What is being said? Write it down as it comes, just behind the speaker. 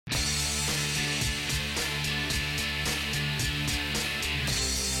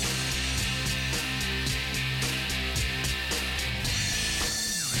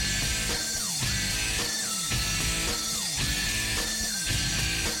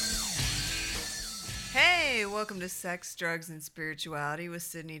Hey, welcome to Sex, Drugs, and Spirituality with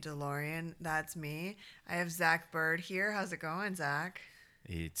Sydney DeLorean. That's me. I have Zach Bird here. How's it going, Zach?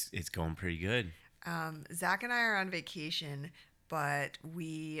 It's going pretty good. Zach and I are on vacation, but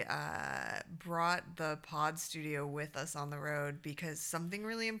we brought the pod studio with us on the road because something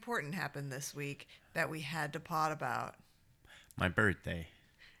really important happened this week that we had to pod about. My birthday.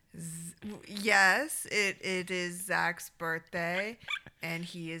 Yes, it is Zach's birthday, and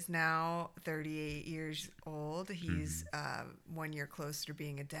he is now 38 years old. He's Hmm. 1 year closer to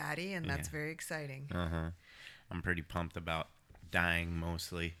being a daddy, and Yeah. that's very exciting. Uh-huh. I'm pretty pumped about dying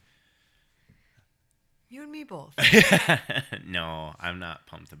mostly. You and me both. No, I'm not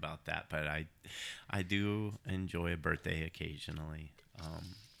pumped about that, but I do enjoy a birthday occasionally.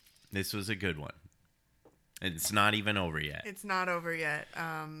 This was a good one. It's not even over yet. It's not over yet.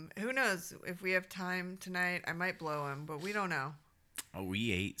 Who knows? If we have time tonight, I might blow him, but we don't know.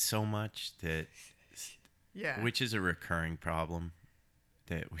 We ate so much that Yeah. which is a recurring problem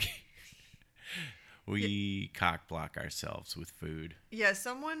that we cock block ourselves with food. Yeah,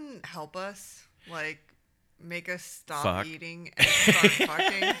 someone help us. Like, make us stop Fuck. eating and start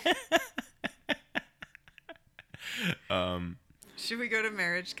fucking. Um Should we go to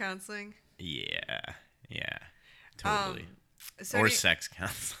marriage counseling? Yeah, yeah, totally. So Or any- sex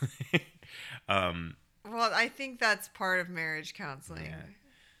counseling. um, Well, I think that's part of marriage counseling. Yeah.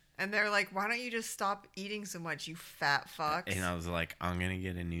 And they're like, why don't you just stop eating so much, you fat fucks? and I was like, I'm gonna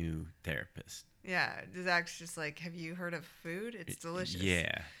get a new therapist. Yeah. Zach's just like, have you heard of food? It's delicious.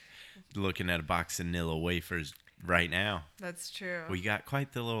 Yeah, looking at a box of Nilla wafers right now. That's true. We got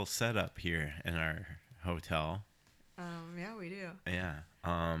quite the little setup here in our hotel. Yeah, we do. Yeah.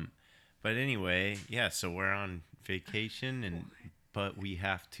 But anyway, yeah. So we're on vacation, but we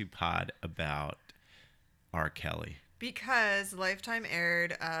have to pod about R. Kelly. Because Lifetime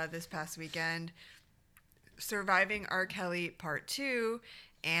aired this past weekend Surviving R. Kelly Part 2.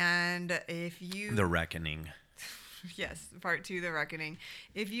 And if you. The Reckoning. Yes, Part 2, The Reckoning.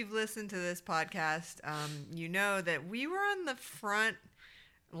 If you've listened to this podcast, you know that we were on the front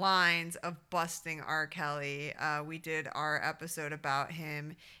lines of busting R. Kelly. We did our episode about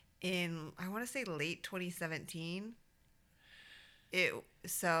him in, I want to say, late 2017.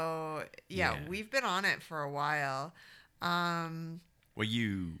 Yeah. We've been on it for a while. Well,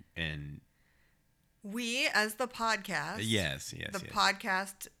 you and We as the podcast. yes. The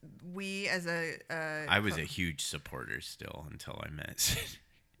podcast. We as a. I was a huge supporter still until I met Sid.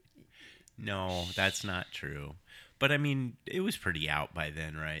 No, that's not true. But I mean, it was pretty out by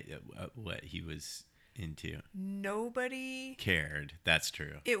then, right? What he was into. Nobody. Cared. That's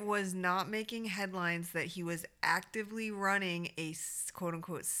true. It was not making headlines that he was actively running a quote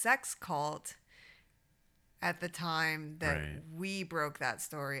unquote sex cult at the time that Right. we broke that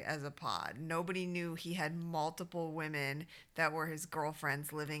story as a pod. Nobody knew he had multiple women that were his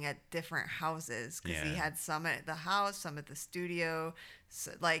girlfriends living at different houses because he Yeah. had some at the house, some at the studio.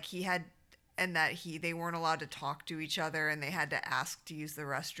 So, like he had, and that they weren't allowed to talk to each other and they had to ask to use the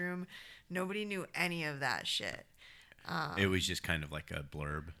restroom. Nobody knew any of that shit. It was just kind of like a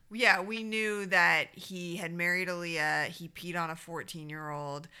blurb. Yeah, we knew that he had married Aaliyah. He peed on a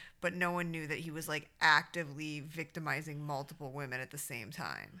 14-year-old, but no one knew that he was like actively victimizing multiple women at the same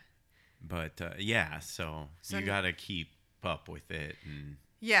time. But yeah, so So you got to keep up with it. And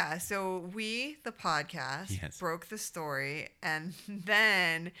Yeah, so we, the podcast, Yes. broke the story, and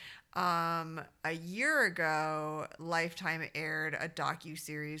then a year ago, Lifetime aired a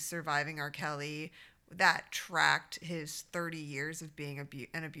docu-series, Surviving R. Kelly, that tracked his 30 years of being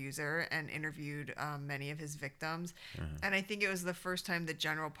an abuser and interviewed many of his victims. And I think it was the first time the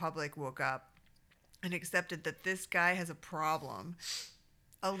general public woke up and accepted that this guy has a problem.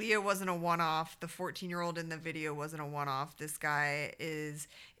 Aaliyah wasn't a one-off. The 14-year-old in the video wasn't a one-off. This guy is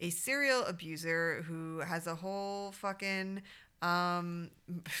a serial abuser who has a whole fucking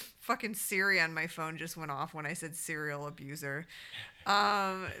Siri on my phone just went off when I said serial abuser.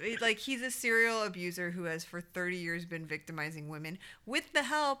 He's a serial abuser who has for 30 years been victimizing women with the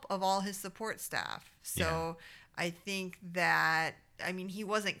help of all his support staff. So I think that, I mean, he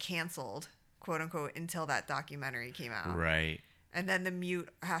wasn't canceled, quote unquote, until that documentary came out. right. And then the mute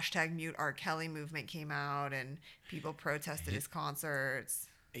R. Kelly movement came out and people protested his concerts.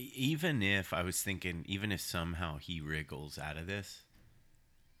 Even if I was thinking, even if somehow he wriggles out of this,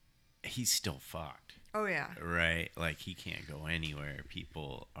 he's still fucked. Oh, yeah. Right? Like he can't go anywhere.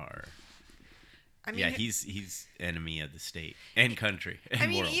 People are. I mean, Yeah, he's enemy of the state and country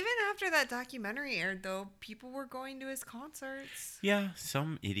and world. even after that documentary aired, though, people were going to his concerts. Yeah,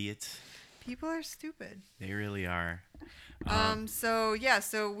 some idiots. People are stupid. They really are.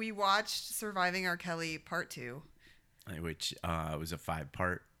 So we watched Surviving R. Kelly Part 2. Which was a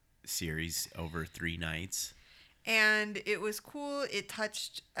 5-part series over 3 nights. And it was cool. It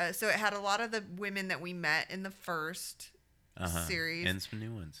touched, so it had a lot of the women that we met in the first series. And some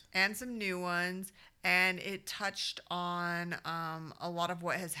new ones. And some new ones. And it touched on a lot of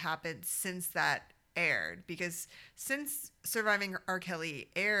what has happened since that aired. Because since Surviving R. Kelly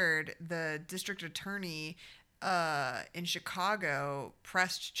aired, the district attorney in Chicago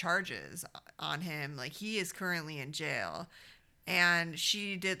pressed charges on him. Like, he is currently in jail. And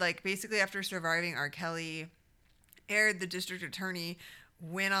she did, like, basically after Surviving R. Kelly aired, the district attorney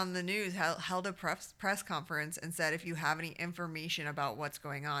went on the news, held a press conference and said, if you have any information about what's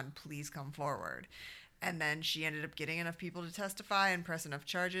going on, please come forward. And then she ended up getting enough people to testify and press enough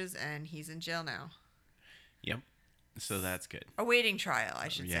charges, and he's in jail now. Yep. So that's good. Awaiting trial, I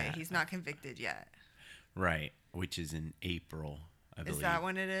should say. He's not convicted yet. Right. Which is in April, I believe. Is that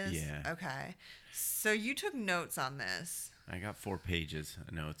when it is? Yeah. Okay. So you took notes on this. I got 4 pages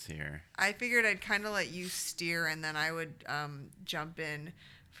of notes here. I figured I'd kind of let you steer, and then I would jump in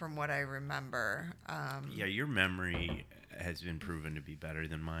from what I remember. Yeah, your memory has been proven to be better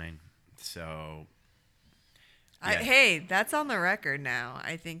than mine. So, yeah. Hey, that's on the record now.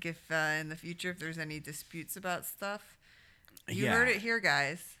 I think if in the future, if there's any disputes about stuff, you heard it here,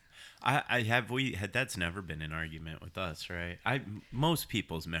 guys. That's never been an argument with us, right? Most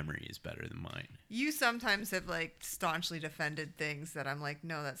people's memory is better than mine. You sometimes have like staunchly defended things that I'm like,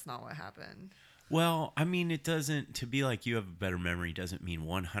 no, that's not what happened. Well, I mean, to be like you have a better memory doesn't mean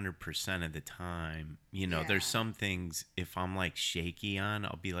 100% of the time. There's some things, if I'm like shaky on,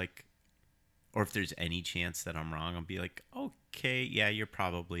 I'll be like, or if there's any chance that I'm wrong, I'll be like, okay, yeah, you're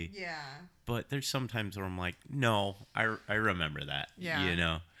probably. Yeah. But there's sometimes where I'm like, no, I remember that.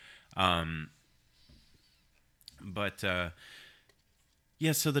 Yeah.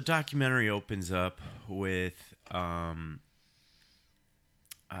 So the documentary opens up with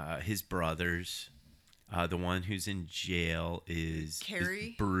his brothers. The one who's in jail is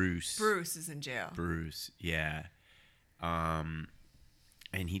Bruce. Bruce is in jail. Bruce, yeah. And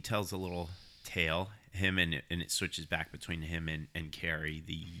he tells a little tale. And it switches back between him and Carrie,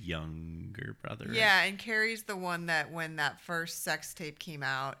 the younger brother. Yeah, and Carrie's the one that when that first sex tape came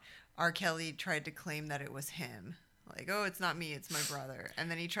out, R. Kelly tried to claim that it was him. Like, oh, it's not me, it's my brother.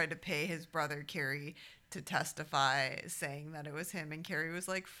 And then he tried to pay his brother, Carrie, to testify, saying that it was him. And Carrie was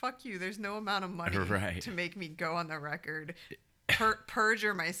like, fuck you, there's no amount of money to make me go on the record,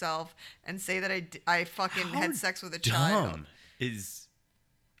 perjure myself, and say that I fucking had sex with a child. Dumb is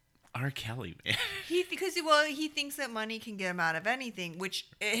R. Kelly, man. He thinks that money can get him out of anything, which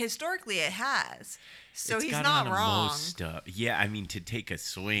historically it has. So he's not wrong. Most stuff. Yeah, I mean, to take a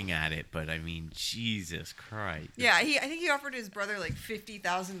swing at it, but I mean, Jesus Christ. Yeah, I think he offered his brother like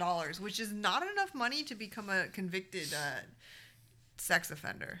 $50,000, which is not enough money to become a convicted sex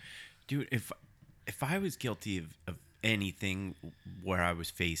offender. Dude, if I was guilty of anything where I was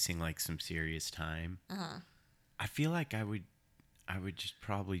facing like some serious time, I feel like I would just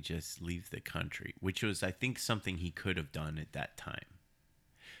probably just leave the country, which was, I think, something he could have done at that time.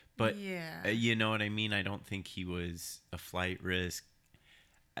 But, you know what I mean? I don't think he was a flight risk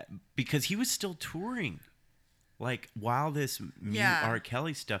because he was still touring. Like, while this R.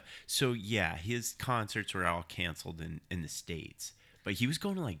 Kelly stuff. So, yeah, his concerts were all canceled in the States. But he was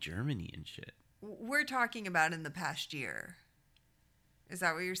going to, like, Germany and shit. We're talking about in the past year. Is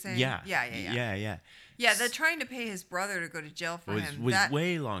that what you're saying? Yeah. Yeah, they're trying to pay his brother to go to jail for him. Was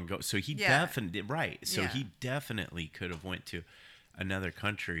way long ago. So he definitely, right. So he definitely could have went to another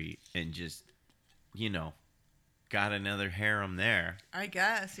country and just, got another harem there. I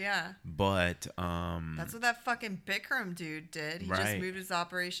guess, yeah. But, that's what that fucking Bikram dude did. He just moved his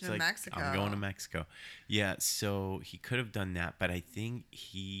operation to Mexico. I'm going to Mexico. Yeah, so he could have done that, but I think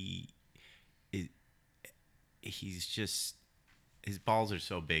he's just... His balls are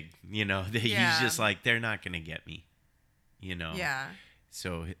so big, that he's just like, they're not going to get me, Yeah.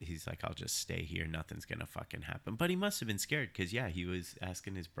 So he's like, I'll just stay here. Nothing's going to fucking happen. But he must have been scared because, he was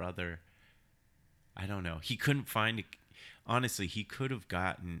asking his brother. I don't know. He couldn't find, honestly, he could have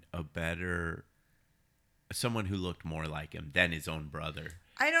gotten someone who looked more like him than his own brother.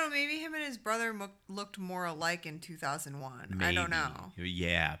 I don't know. Maybe him and his brother looked more alike in 2001. Maybe. I don't know.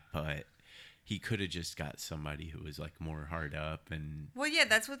 Yeah, but... He could have just got somebody who was like more hard up and... Well, yeah,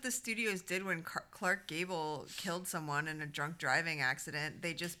 that's what the studios did when Clark Gable killed someone in a drunk driving accident.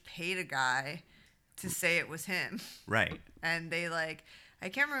 They just paid a guy to say it was him. Right. And they I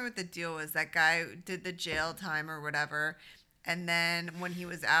can't remember what the deal was. That guy did the jail time or whatever. And then when he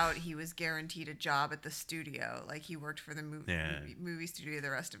was out, he was guaranteed a job at the studio. Like he worked for the movie studio the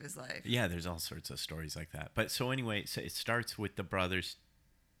rest of his life. Yeah, there's all sorts of stories like that. But so anyway, so it starts with the brothers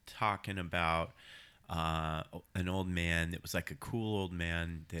talking about an old man that was like a cool old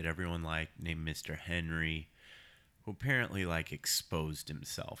man that everyone liked named Mr. Henry, who apparently like exposed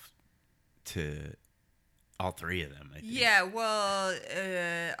himself to all three of them, I think. Yeah, well,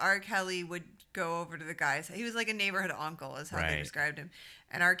 R. Kelly would go over to the guy's. He was like a neighborhood uncle, is how they described him.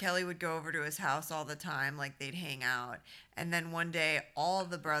 And R. Kelly would go over to his house all the time, like they'd hang out. And then one day, all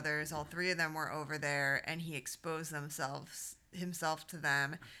the brothers, all three of them, were over there, and he exposed himself to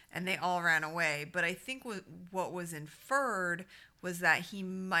them, and they all ran away. But I think what was inferred was that he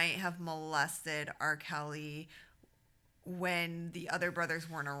might have molested R. Kelly when the other brothers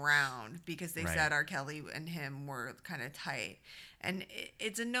weren't around, because they said R. Kelly and him were kind of tight. And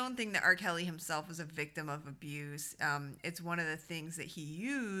it's a known thing that R. Kelly himself was a victim of abuse. It's one of the things that he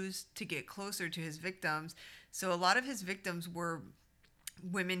used to get closer to his victims. So a lot of his victims were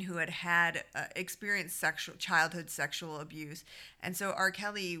women who had experienced childhood sexual abuse. And so R.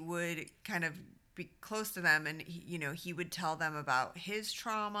 Kelly would kind of be close to them, and he would tell them about his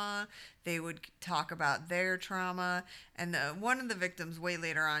trauma. They would talk about their trauma. And one of the victims, way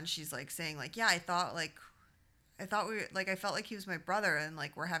later on, she's like saying like, yeah, I felt like he was my brother, and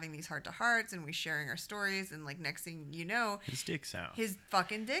like we're having these heart to hearts, and we sharing our stories, and like next thing you know, his dick's out. His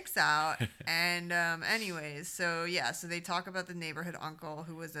fucking dick's out. And anyways, so they talk about the neighborhood uncle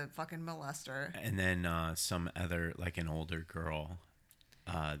who was a fucking molester, and then some other, like an older girl,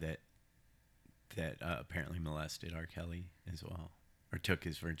 that apparently molested R. Kelly as well, or took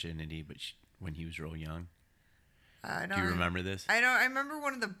his virginity, but when he was real young. Do you remember this? I don't. I remember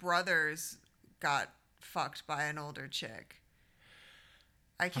one of the brothers got fucked by an older chick.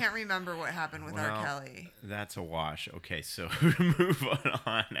 I can't remember what happened with R. Kelly. That's a wash. Okay, so move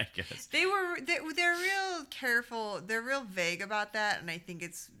on, I guess. They're real careful. They're real vague about that, and I think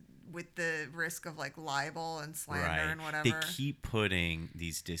it's with the risk of like libel and slander and whatever. They keep putting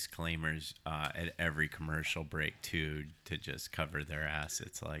these disclaimers at every commercial break too, to just cover their ass.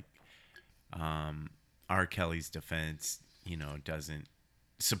 It's like R. Kelly's defense, doesn't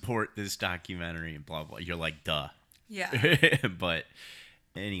support this documentary and blah blah. You're like, duh. Yeah. But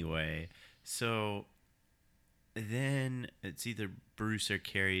anyway, so then it's either Bruce or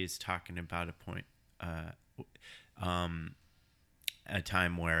Carrie is talking about a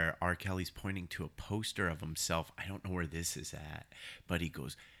time where R. Kelly's pointing to a poster of himself. I don't know where this is at, but he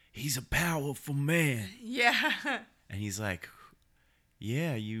goes, "He's a powerful man." Yeah. And he's like,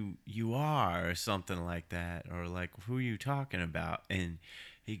 "Yeah, you are," or something like that, or like, "Who are you talking about?" And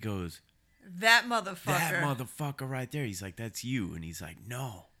he goes, "That motherfucker." That motherfucker right there. He's like, "That's you." And he's like,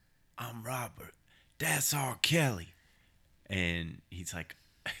 "No, I'm Robert. That's R. Kelly." And he's like,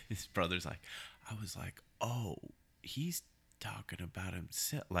 his brother's like, I was like, oh, he's talking about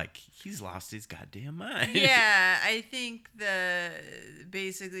himself. Like, he's lost his goddamn mind. Yeah, I think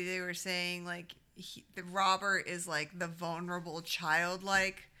basically they were saying like the Robert is like the vulnerable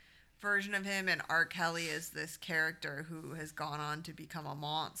childlike version of him, and R. Kelly is this character who has gone on to become a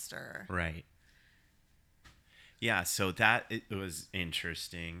monster. Right. Yeah, so it was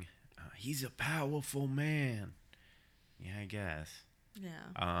interesting. He's a powerful man. Yeah, I guess.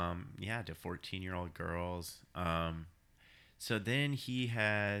 Yeah. Yeah, to 14-year-old girls. So then he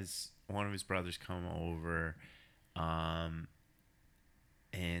has one of his brothers come over, and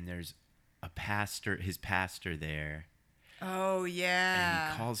there's his pastor there. Oh, yeah.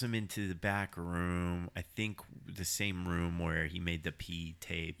 And he calls him into the back room. I think the same room where he made the pee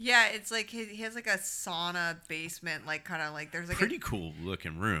tape. Yeah, it's like he has like a sauna basement, like kind of like there's like pretty cool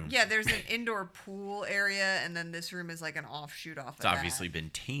looking room. Yeah, there's an indoor pool area, and then this room is like an offshoot off of that. It's obviously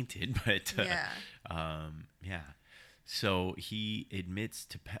been tainted, but yeah. Yeah. So he admits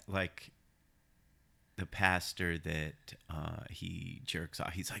to the pastor that he jerks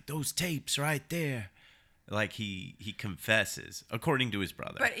off. He's like, "Those tapes right there." Like he confesses, according to his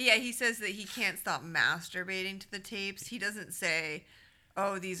brother. But yeah, he says that he can't stop masturbating to the tapes. He doesn't say,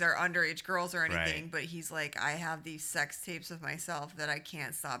 "Oh, these are underage girls" or anything. Right. But he's like, "I have these sex tapes of myself that I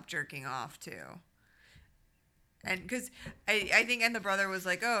can't stop jerking off to." And because I think, and the brother was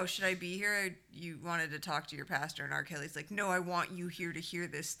like, "Oh, should I be here? You wanted to talk to your pastor." And R. Kelly's like, "No, I want you here to hear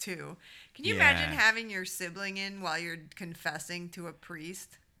this too." Can you imagine having your sibling in while you're confessing to a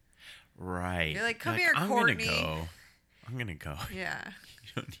priest? Right. You're like, "Come here, Courtney." I'm gonna go. Yeah. You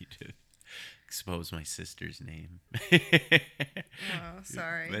don't need to expose my sister's name. Oh,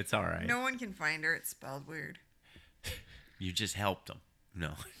 sorry. It's all right. No one can find her. It's spelled weird. You just helped them.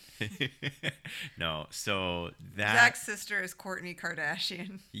 No. No, so that Zach's sister is Kourtney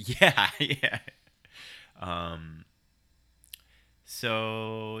Kardashian. yeah, yeah. Um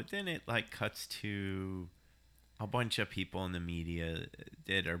so then it like cuts to a bunch of people in the media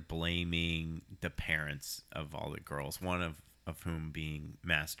that are blaming the parents of all the girls, one of whom being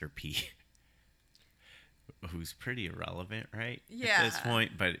Master P, who's pretty irrelevant, right? At this Yeah.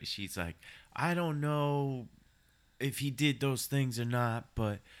 point, but she's like, I don't know if he did those things or not,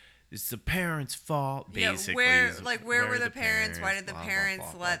 but it's the parents' fault. Yeah, Basically, where were the parents? Why did the blah, blah, parents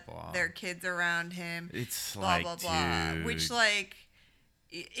blah, blah, let blah. their kids around him? It's Blah like, blah blah. dude, Which like,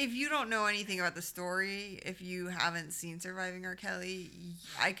 if you don't know anything about the story, if you haven't seen Surviving R. Kelly,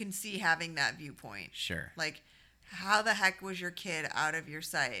 I can see having that viewpoint. sure. Like, how the heck was your kid out of your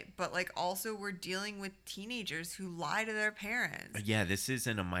sight? But like, also we're dealing with teenagers who lie to their parents. Yeah, this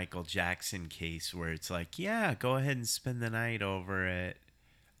isn't a Michael Jackson case where it's like, yeah, go ahead and spend the night over at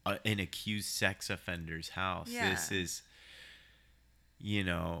an accused sex offender's house. Yeah. This is, you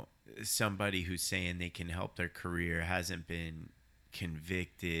know, somebody who's saying they can help their career, hasn't been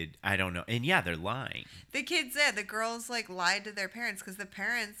convicted. I don't know. And yeah, they're lying. The kids said the girls like lied to their parents because the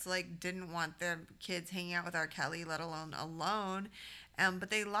parents like didn't want their kids hanging out with R. Kelly, let alone alone. But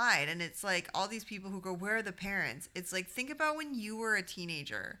they lied, and it's like all these people who go, "Where are the parents?" It's like think about when you were a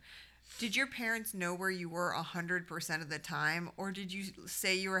teenager. Did your parents know where you were 100% of the time, or did you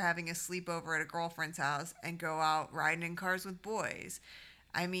say you were having a sleepover at a girlfriend's house and go out riding in cars with boys?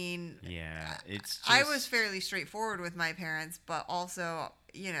 I mean, Yeah, it's just, I was fairly straightforward with my parents, but also,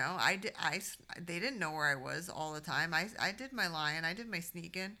 you know, they didn't know where I was all the time. I did my lying, I did my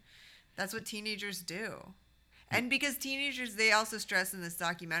sneaking. That's what teenagers do. And because teenagers, they also stress in this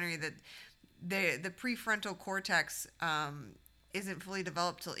documentary that the prefrontal cortex isn't fully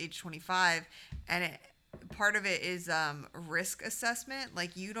developed till age 25, and part of it is risk assessment.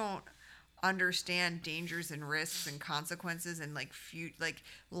 Like you don't understand dangers and risks and consequences, and like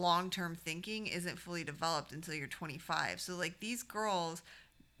long-term thinking isn't fully developed until you're 25. So like these girls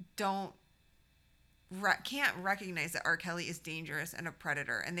don't can't recognize that R. Kelly is dangerous and a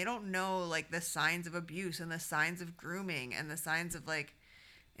predator, and they don't know like the signs of abuse and the signs of grooming and the signs of like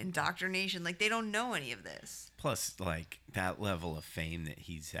indoctrination. Like they don't know any of this. plus like that level of fame that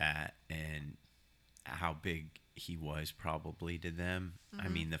he's at and how big he was probably to them. I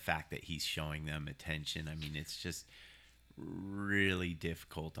mean, the fact that he's showing them attention, I mean, it's just really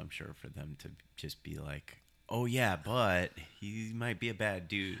difficult, I'm sure, for them to just be like, oh yeah, but he might be a bad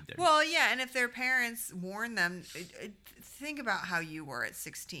dude. Well, yeah, and if their parents warn them, think about how you were at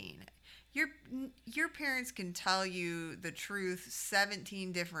 16. Your parents can tell you the truth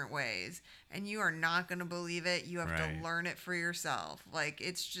 17 different ways, and you are not going to believe it. You have Right. to learn it for yourself. Like,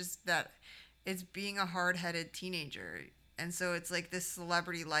 it's just that it's being a hard-headed teenager. And so it's like this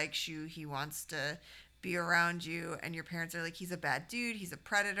celebrity likes you, he wants to be around you, and your parents are like, he's a bad dude, he's a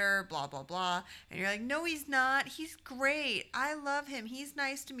predator, blah blah blah, and you're like, no, he's not, he's great, I love him, he's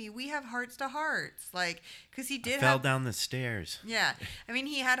nice to me, we have hearts to hearts, like, because he did fell have down the stairs. yeah, I mean,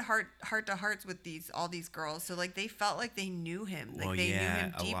 he had heart to hearts with all these girls, so like they felt like they knew him, like Well, they knew yeah,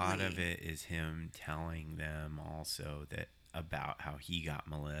 him deeply. a lot of it is him telling them also that about how he got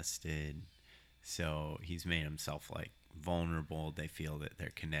molested. So he's made himself like vulnerable. They feel that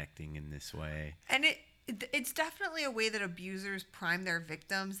they're connecting in this way. And it's definitely a way that abusers prime their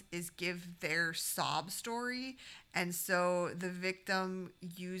victims, is give their sob story, and so the victim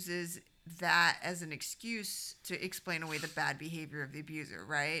uses that as an excuse to explain away the bad behavior of the abuser,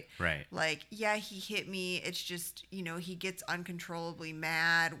 right? Right. Like, yeah, he hit me. It's just, you know, he gets uncontrollably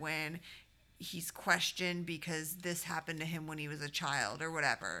mad when he's questioned because this happened to him when he was a child or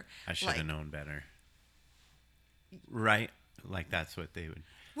whatever. I should have known better. Right? Like that's what they would.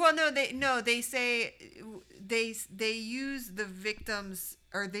 Well, they say they use the victims,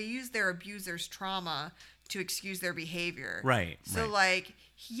 or they use their abuser's trauma to excuse their behavior. Right. So right. like,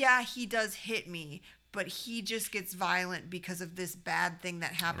 yeah, he does hit me, but he just gets violent because of this bad thing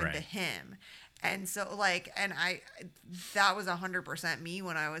that happened to Right. him. And so like, and that was 100% me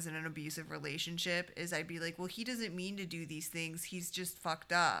when I was in an abusive relationship, is I'd be like, well, he doesn't mean to do these things. He's just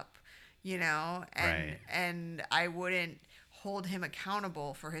fucked up, you know? Right. And I wouldn't hold him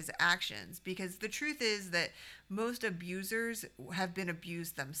accountable for his actions, because the truth is that most abusers have been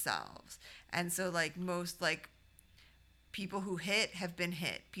abused themselves. And so like most like people who hit have been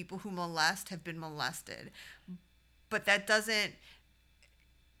hit. People who molest have been molested. But that doesn't,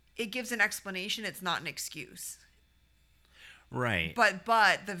 it gives an explanation, it's not an excuse. Right.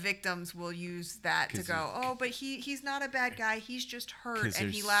 But the victims will use that to go, oh, but he's not a bad guy, he's just hurt,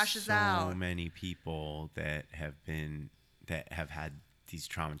 and he lashes out. So many people that have had these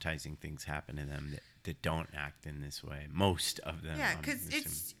traumatizing things happen to them that don't act in this way. Most of them. Yeah, because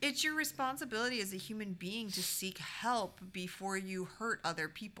it's your responsibility as a human being to seek help before you hurt other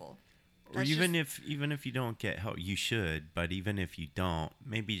people. Or even if you don't get help, you should. But even if you don't,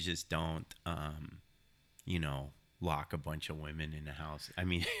 maybe just don't, lock a bunch of women in a house. I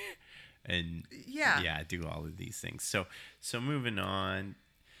mean, and do all of these things. So moving on.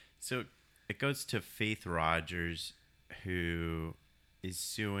 So it goes to Faith Rogers, who is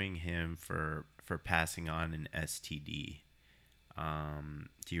suing him for passing on an STD.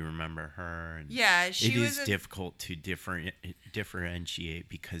 Do you remember her? And yeah, it is difficult to differentiate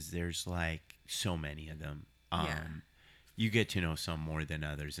because there's like so many of them. You get to know some more than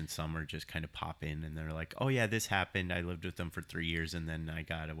others, and some are just kind of pop in and they're like, oh yeah, this happened. I lived with them for 3 years and then I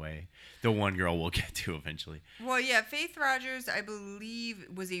got away. The one girl we'll get to eventually. Well, yeah, Faith Rogers, I believe,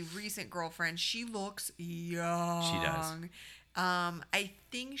 was a recent girlfriend. She looks young. She does. I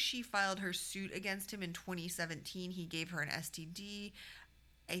think she filed her suit against him in 2017. He gave her an STD.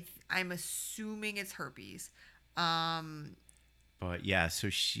 I'm assuming it's herpes. But yeah, so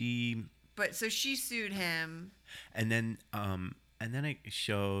she sued him. And then it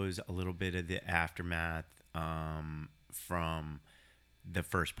shows a little bit of the aftermath from the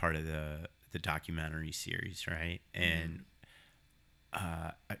first part of the documentary series, right? And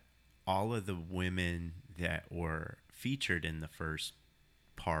all of the women that were featured in the first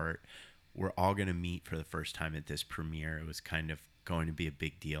part were all going to meet for the first time at this premiere. It was kind of going to be a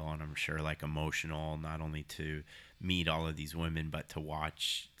big deal, and I'm sure like emotional, not only to meet all of these women, but to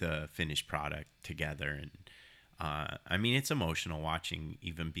watch the finished product together. And I mean, it's emotional watching,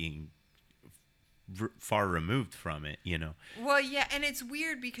 even being far removed from it, you know? Well, yeah, and it's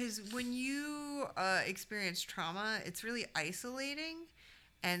weird because when you experience trauma, it's really isolating.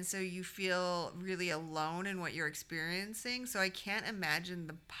 And so you feel really alone in what you're experiencing. So I can't imagine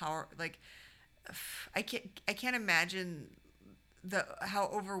the power, like, I can't imagine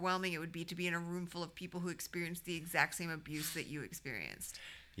how overwhelming it would be to be in a room full of people who experienced the exact same abuse that you experienced.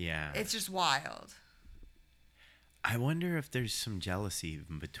 Yeah. It's just wild. I wonder if there's some jealousy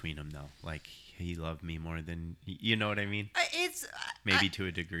even between them, though. Like, he loved me more than, you know what I mean? Maybe to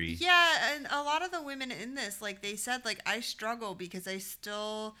a degree. Yeah, and a lot of the women in this, like, they said, like, I struggle because I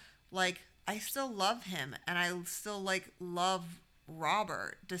still love him, and I still, like, love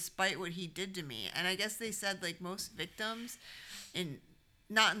Robert, despite what he did to me. And I guess they said, like, most victims,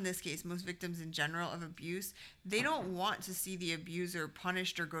 not in this case, most victims in general of abuse, they don't want to see the abuser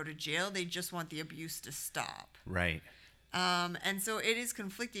punished or go to jail. They just want the abuse to stop. Right. And so it is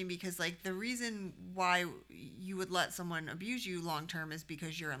conflicting because, like, the reason why you would let someone abuse you long term is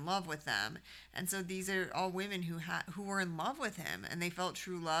because you're in love with them. And so these are all women who were in love with him, and they felt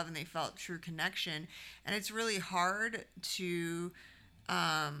true love and they felt true connection. And it's really hard to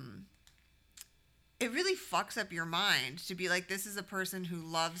it really fucks up your mind to be like, this is a person who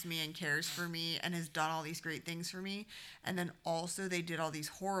loves me and cares for me and has done all these great things for me, and then also they did all these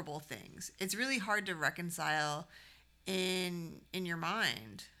horrible things. It's really hard to reconcile in your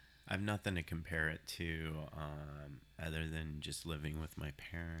mind. I have nothing to compare it to other than just living with my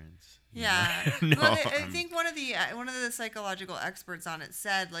parents. Yeah. No, well, I think one of the psychological experts on it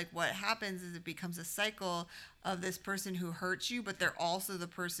said, like, what happens is it becomes a cycle of this person who hurts you, but they're also the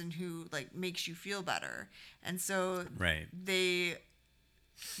person who, like, makes you feel better. And so right. they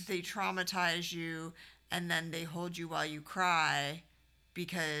traumatize you, and then they hold you while you cry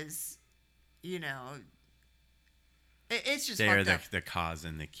because, you know, it's just they're the cause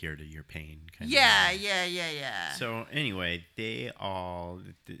and the cure to your pain. Yeah. So anyway, this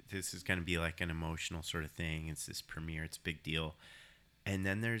is going to be like an emotional sort of thing. It's this premiere. It's a big deal. And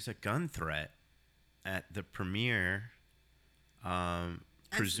then there's a gun threat at the premiere.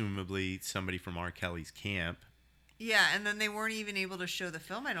 Presumably somebody from R. Kelly's camp. Yeah, and then they weren't even able to show the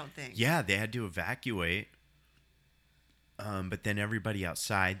film, I don't think. Yeah, they had to evacuate. But then everybody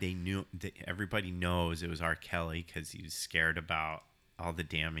outside, everybody knows it was R. Kelly because he was scared about all the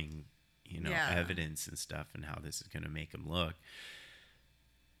damning, evidence and stuff and how this is going to make him look.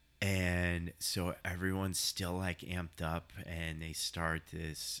 And so everyone's still like amped up, and they start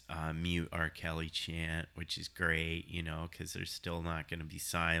this mute R. Kelly chant, which is great, because they're still not going to be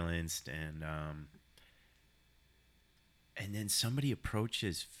silenced. And then somebody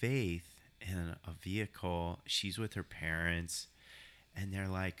approaches Faith in a vehicle. She's with her parents, and they're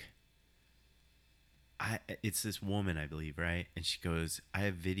like, it's this woman, I believe, right? And she goes, I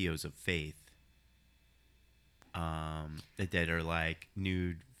have videos of Faith that are like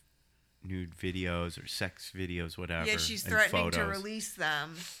nude videos or sex videos, whatever. Yeah, she's threatening to release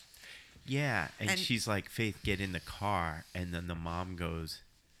them. Yeah, and And she's like, Faith, get in the car, and then the mom goes,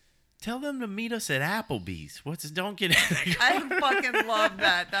 tell them to meet us at Applebee's. Don't get in the car. I fucking love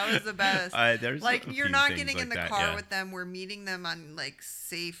that. That was the best. There's Like, a you're few not things getting like in the that, car yeah. with them. We're meeting them on like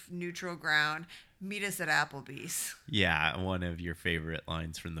safe, neutral ground. Meet us at Applebee's. Yeah, one of your favorite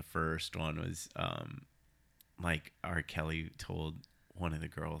lines from the first one was like R. Kelly told one of the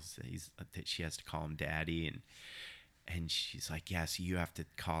girls that she has to call him daddy, and she's like, yeah, so you have to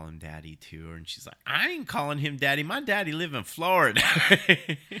call him daddy too. And she's like, I ain't calling him daddy. My daddy live in Florida.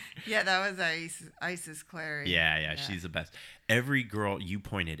 Yeah, that was Isis Clary. Yeah, she's the best. Every girl you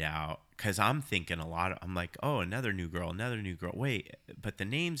pointed out, because I'm thinking I'm like, oh, another new girl. Wait, but the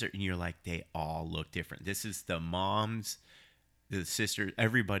names and you're like, they all look different. This is the moms, the sisters,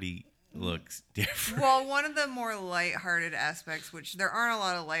 everybody looks different. Well, one of the more lighthearted aspects, which there aren't a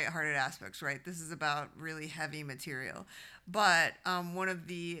lot of lighthearted aspects, right? This is about really heavy material. But one of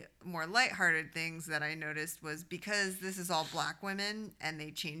the more lighthearted things that I noticed was because this is all black women and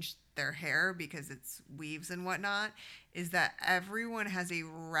they changed their hair because it's weaves and whatnot, is that everyone has a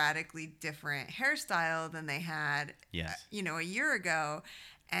radically different hairstyle than they had, Yes. a year ago.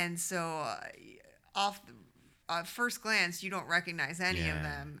 And so off first glance, you don't recognize any of Yeah.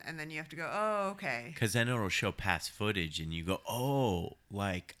 them, and then you have to go, oh, okay. Because then it'll show past footage, and you go, oh,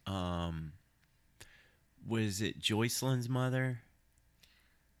 like, was it Joycelyn's mother?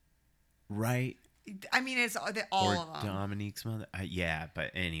 Right? I mean, it's all Or of them. Dominique's mother? Yeah,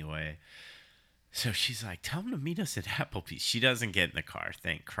 but anyway. So she's like, tell him to meet us at Applebee's. She doesn't get in the car,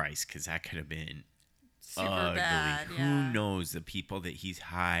 thank Christ, because that could have been Super ugly. bad. Who Yeah. knows the people that he's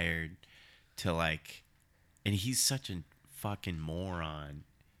hired to, like, and he's such a fucking moron.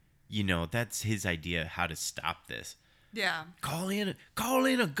 That's his idea how to stop this. Yeah, Call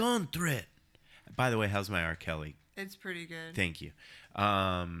in a gun threat. By the way, how's my R. Kelly? it's pretty good. Thank you.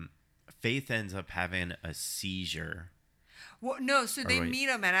 Faith ends up having a seizure. Well, no, so they wait. meet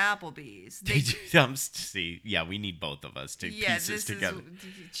them at Applebee's. See, yeah, we need both of us to Yeah, piece this together.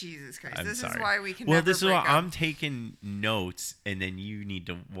 Jesus Christ. I'm this sorry. is why we can Well, never this is break why up. I'm taking notes, and then you need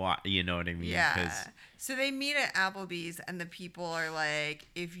to watch. You know what I mean? Yeah. 'Cause- So they meet at Applebee's, and the people are like,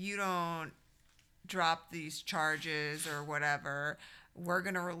 if you don't drop these charges or whatever, we're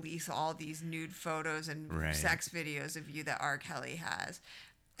going to release all these nude photos and Right. sex videos of you that R. Kelly has.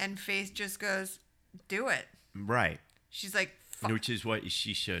 And Faith just goes, do it. right. She's like, fuck. Which is what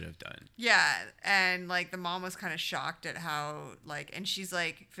she should have done. Yeah, and like the mom was kind of shocked at how and she's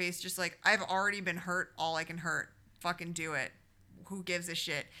like, Faith's just like, I've already been hurt all I can hurt. Fucking do it. Who gives a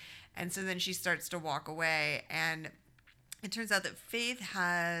shit? And so then she starts to walk away, and it turns out that Faith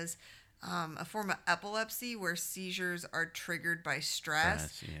has a form of epilepsy where seizures are triggered by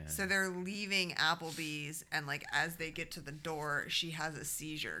stress. Stress, yeah. So they're leaving Applebee's, and like as they get to the door, she has a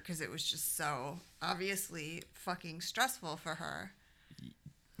seizure because it was just so obviously fucking stressful for her.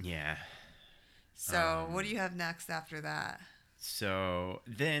 Yeah. So what do you have next after that? So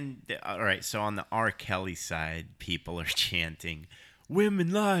then, all right. So on the R. Kelly side, people are chanting,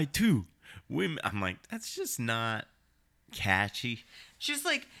 "Women lie too." Women. I'm like, that's just not catchy. Just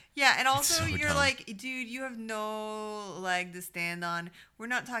like, yeah, and also so you're dumb. like, dude, you have no leg to stand on. We're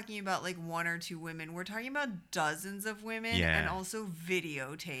not talking about like one or two women. We're talking about dozens of women Yeah. and also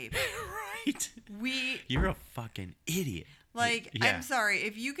videotape. Right. We You're a fucking idiot. like, Yeah. I'm sorry,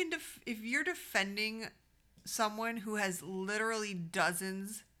 if you can if you're defending someone who has literally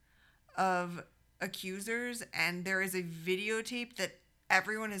dozens of accusers and there is a videotape that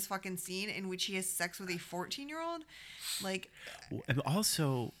everyone has fucking seen in which he has sex with a 14-year-old, like, And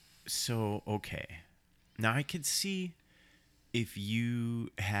also, so okay. Now I could see if you're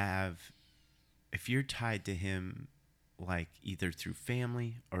tied to him, like either through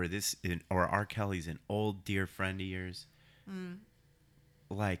family or or R. Kelly's an old dear friend of yours.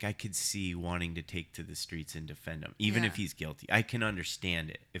 Like I could see wanting to take to the streets and defend him, even if Yeah. he's guilty. I can understand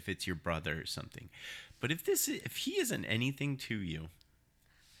it if it's your brother or something. But if he isn't anything to you,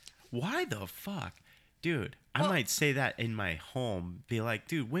 why the fuck? Dude, I Well- might say that in my home. Be like,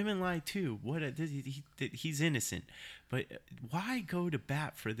 dude, women lie too. He's innocent. But why go to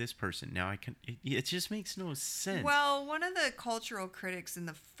bat for this person? Now it just makes no sense. well, one of the cultural critics in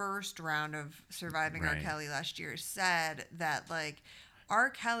the first round of Surviving R. Right. Kelly last year said that, like, R.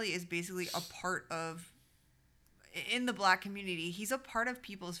 Kelly is basically a part of, in the black community, he's a part of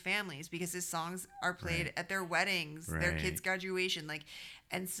people's families because his songs are played Right. at their weddings, their Right. kids' graduation. Like,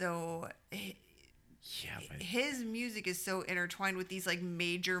 and so yeah, but his music is so intertwined with these like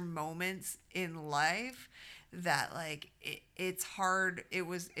major moments in life that like it's hard. It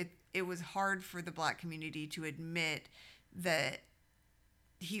was hard for the black community to admit that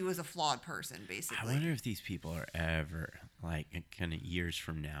he was a flawed person, basically. I wonder if these people are ever, like, kind of years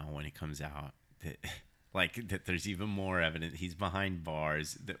from now when it comes out, that like that there's even more evidence he's behind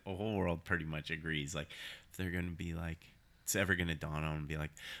bars. The whole world pretty much agrees. Like, if they're gonna be like, it's ever gonna dawn on and be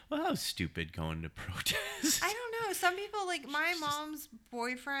like, well, that was stupid going to protest. I don't know. Some people, like my mom's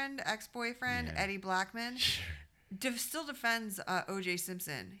boyfriend, ex-boyfriend, Yeah. Eddie Blackman, Sure. still defends O.J.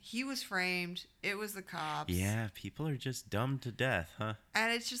 Simpson. He was framed. It was the cops. Yeah, people are just dumb to death, huh?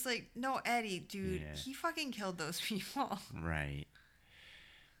 And it's just like, no, Eddie, dude, Yeah. he fucking killed those people. Right.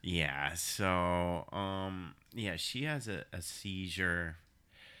 Yeah. So, she has a seizure.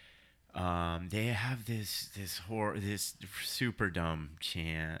 They have this super dumb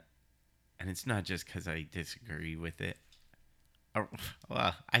chant, and it's not just because I disagree with it.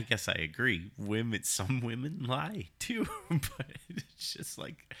 Well, I guess I agree. Some women lie too, but it's just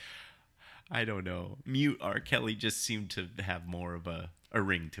like, I don't know. Mute R. Kelly just seemed to have more of a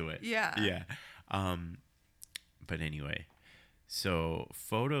ring to it. Yeah. Yeah. But anyway, so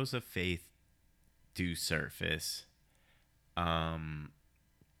photos of Faith do surface,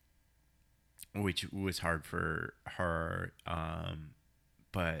 which was hard for her.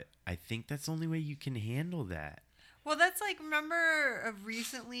 But I think that's the only way you can handle that. Well, that's like, remember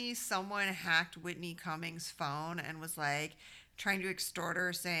recently someone hacked Whitney Cummings' phone and was like trying to extort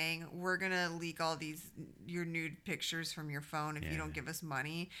her, saying, we're going to leak all your nude pictures from your phone if you don't give us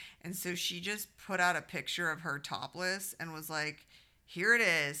money. And so she just put out a picture of her topless and was like, here it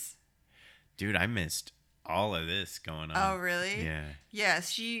is. Dude, I missed all of this going on. Oh, really? Yeah. Yes.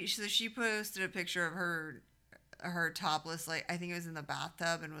 So she posted a picture of her topless, like I think it was in the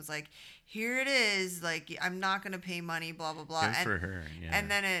bathtub, and was like, here it is, like, I'm not gonna pay money, blah blah blah. Good for her. Yeah.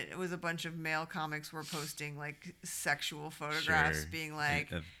 And then it was a bunch of male comics were posting like sexual photographs, being like,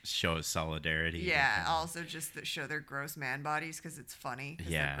 show solidarity. yeah, also just that show their gross man bodies because it's funny,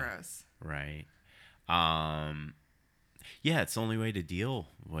 because they're gross. Right. Yeah, it's the only way to deal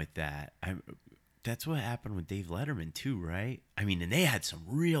with that. That's what happened with Dave Letterman too, right? I mean, and they had some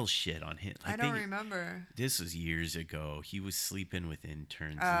real shit on him. Like, I don't remember. This was years ago. He was sleeping with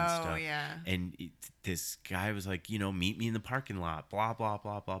interns and Oh, stuff. yeah. And this guy was like, meet me in the parking lot, blah, blah,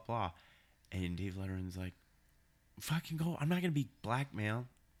 blah, blah, blah. And Dave Letterman's like, fucking go. I'm not going to be blackmailed.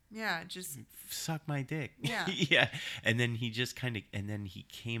 Yeah, just Suck my dick. Yeah. Yeah. And then he just and then he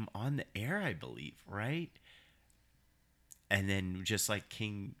came on the air, I believe, right? And then just like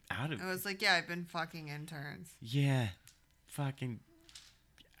came out of I was like, yeah, I've been fucking interns. Yeah. Fucking,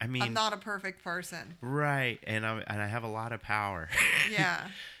 I mean, I'm not a perfect person. right. And I have a lot of power. Yeah.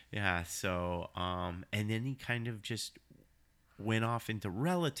 Yeah. So, and then he kind of just went off into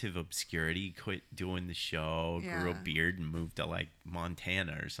relative obscurity, quit doing the show, grew a beard, and moved to like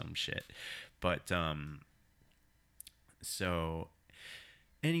Montana or some shit. But, so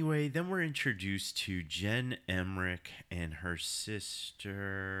anyway, then we're introduced to Jen Emmerich and her sister.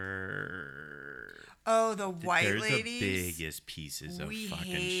 Oh, the white They're ladies. the biggest pieces of We fucking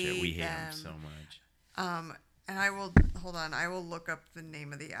hate shit. We hate them. them so much. And I will look up the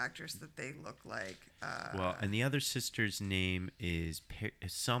name of the actress that they look like. Well, and the other sister's name is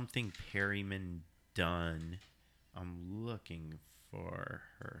something Perryman Dunn. I'm looking for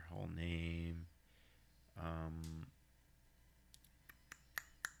her whole name.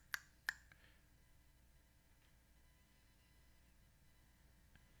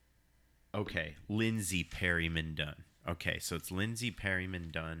 Okay, Lindsay Perryman Dunn. Okay, so it's Lindsay Perryman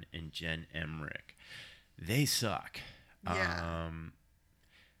Dunn and Jen Emmerich. They suck. Yeah.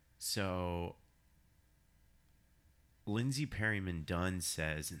 So Lindsay Perryman Dunn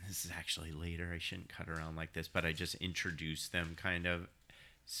says, and this is actually later, I shouldn't cut around like this, but I just introduced them kind of,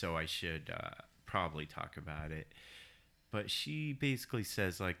 so I should probably talk about it. But she basically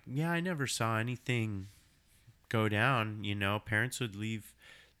says, like, yeah, I never saw anything go down. Parents would leave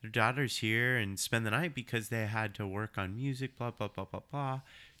their daughters here and spend the night because they had to work on music, blah, blah, blah, blah, blah.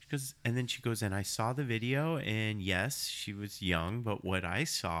 And then she goes, and I saw the video, and yes, she was young, but what I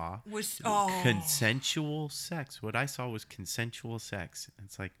saw was consensual sex. What I saw was consensual sex. And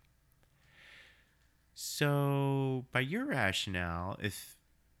it's like, so by your rationale, if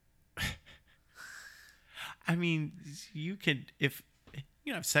I mean, you could, if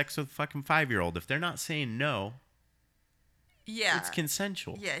you have sex with a fucking 5-year-old, if they're not saying no, Yeah. it's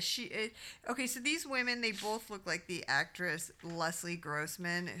consensual. Yeah, okay, so these women, they both look like the actress Leslie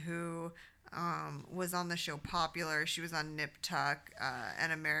Grossman, who was on the show Popular. She was on Nip Tuck,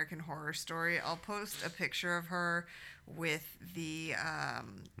 and American Horror Story. I'll post a picture of her with the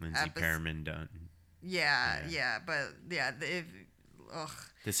Lindsay Perryman Dunn. Yeah, but yeah,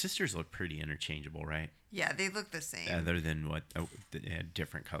 The sisters look pretty interchangeable, right? Yeah, they look the same. other than what they had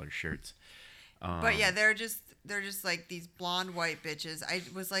different color shirts. But yeah, they're just like these blonde white bitches. I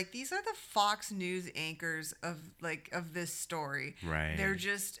was like, these are the Fox News anchors of this story. Right. They're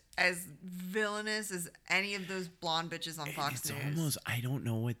just as villainous as any of those blonde bitches on Fox News. It's almost, I don't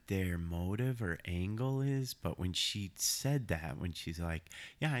know what their motive or angle is, but when she said that, when she's like,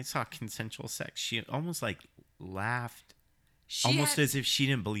 yeah, I saw consensual sex, she almost like laughed. As if she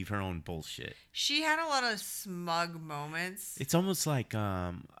didn't believe her own bullshit. She had a lot of smug moments. It's almost like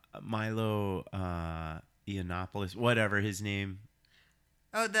Milo Yiannopoulos, whatever his name.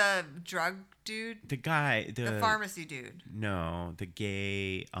 Oh, the drug dude? The guy. The pharmacy dude. No, the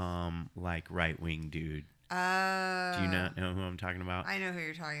gay, like right-wing dude. Do you not know who I'm talking about? I know who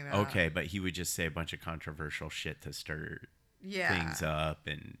you're talking about. Okay, but he would just say a bunch of controversial shit to stir things up,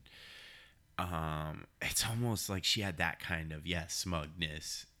 and it's almost like she had that kind of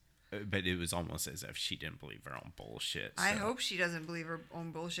smugness, but it was almost as if she didn't believe her own bullshit. So. I hope she doesn't believe her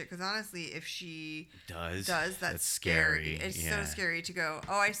own bullshit, because honestly, if she does, that's scary. It's so scary to go,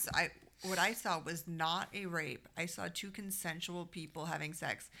 oh, what I saw was not a rape. I saw two consensual people having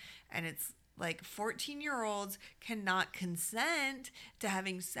sex, and it's like 14-year-olds cannot consent to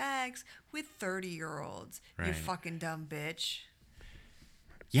having sex with 30-year-olds. Right. You fucking dumb bitch.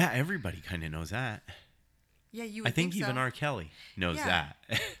 Yeah, everybody kind of knows that. Yeah, you would I think so. Even R. Kelly knows that.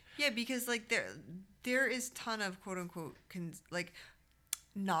 Yeah, because like there is ton of quote unquote like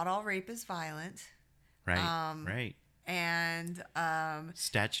not all rape is violent. Right. Right. And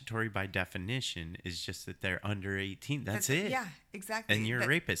statutory by definition is just that they're under 18. That's it. Yeah, exactly. And you're a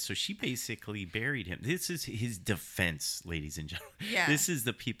rapist. So she basically buried him. This is his defense, ladies and gentlemen. Yeah. This is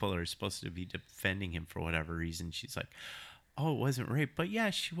the people who are supposed to be defending him for whatever reason. She's like, oh, it wasn't rape. But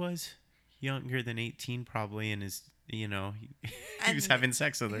yeah, she was younger than 18 probably, and is, he was having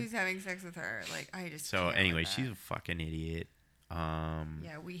sex with her. He was having sex with her. Like, I just So anyway, she's a fucking idiot.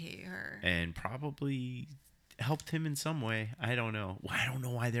 Yeah, we hate her. And probably helped him in some way. I don't know. I don't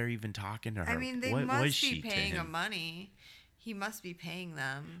know why they're even talking to her. I mean, they must be paying him money. He must be paying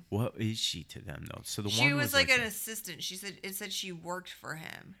them. What is she to them though? So she was like an assistant. She said she worked for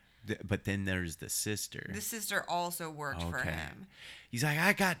him. But then there's the sister. The sister also worked for him. He's like,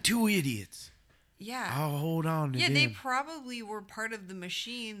 I got two idiots. Yeah. I'll hold on to them. They probably were part of the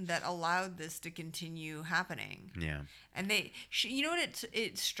machine that allowed this to continue happening. Yeah. And you know what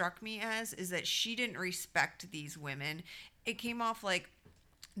it struck me as is that she didn't respect these women. It came off like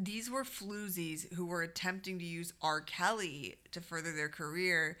these were floozies who were attempting to use R. Kelly to further their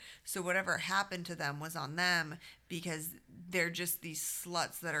career. So whatever happened to them was on them, because they're just these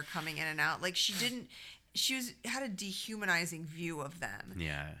sluts that are coming in and out. Like had a dehumanizing view of them.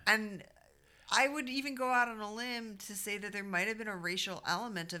 Yeah. And I would even go out on a limb to say that there might have been a racial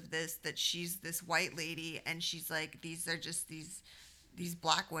element of this, that she's this white lady and she's like, these are just these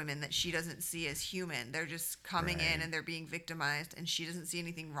black women that she doesn't see as human. They're just coming in and they're being victimized, and she doesn't see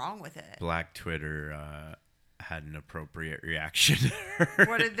anything wrong with it. Black Twitter had an appropriate reaction.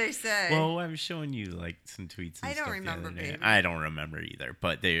 What did they say? Well, I was showing you like some tweets and I don't stuff remember, the other day. baby. I don't remember either,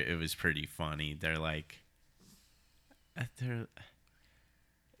 but it was pretty funny. They're like,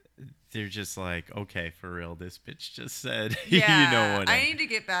 they're just like, okay, for real, this bitch just said, yeah, you know what? I need to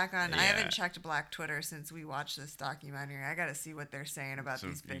get back on. Yeah. I haven't checked Black Twitter since we watched this documentary. I got to see what they're saying about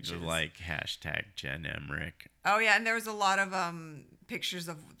these bitches. Like hashtag Jen Emmerich. Oh yeah, and there was a lot of pictures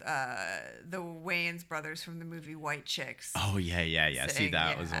of the Wayans brothers from the movie White Chicks. Oh yeah. Saying, see,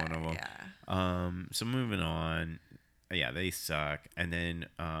 that was one of them. Yeah. So moving on. Yeah, they suck. And then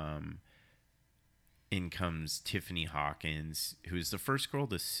in comes Tiffany Hawkins, who's the first girl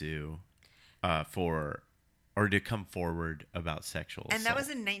to sue to come forward about sexual assault. And that was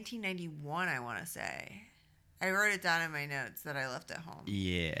in 1991, I want to say. I wrote it down in my notes that I left at home.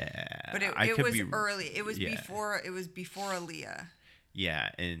 Yeah. But it was early. It was before Aaliyah. Yeah,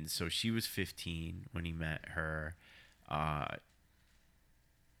 and so she was 15 when he met her.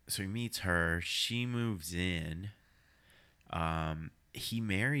 So he meets her. She moves in. He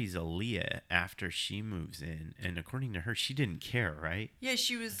marries Aaliyah after she moves in, and according to her, she didn't care, right? Yeah,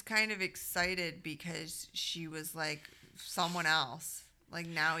 she was kind of excited because she was like someone else. Like,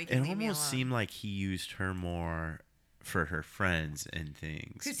 now he can leave me alone. It almost seemed like he used her more for her friends and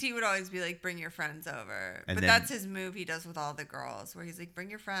things. Because he would always be like, bring your friends over. But that's his move he does with all the girls, where he's like, bring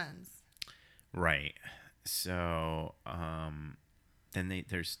your friends. Right. So then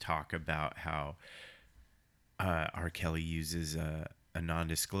there's talk about how R. Kelly uses a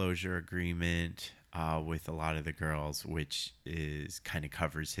non-disclosure agreement with a lot of the girls, which is kind of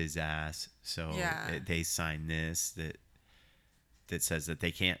covers his ass. So they sign this that says that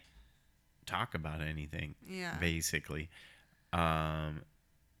they can't talk about anything. Yeah. Basically.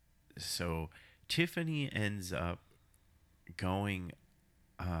 So Tiffany ends up going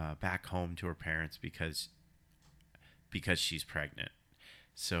back home to her parents because she's pregnant.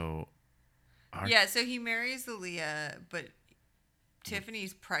 So Yeah, so he marries Aaliyah, but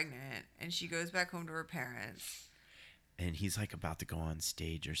Tiffany's pregnant and she goes back home to her parents. and he's like about to go on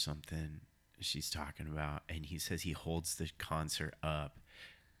stage or something. She's talking about, and he says he holds the concert up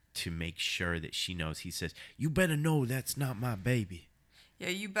to make sure that she knows. He says, "You better know that's not my baby." Yeah,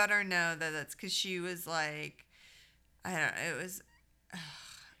 you better know that that's because she was like, I don't know, it was.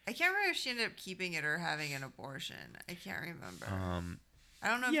 I can't remember if she ended up keeping it or having an abortion. I can't remember. I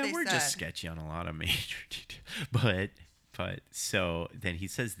don't know if Yeah, they we're said. just sketchy on a lot of major details. But so then he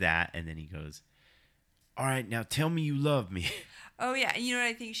says that, and then he goes, "All right, now tell me you love me." Oh, yeah. You know what?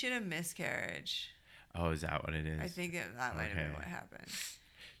 I think she had a miscarriage. Oh, is that what it is? I think that might have been what happened.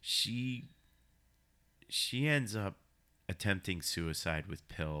 She ends up attempting suicide with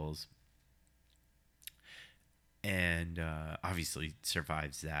pills, and obviously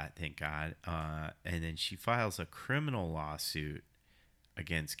survives that, thank God. And then she files a criminal lawsuit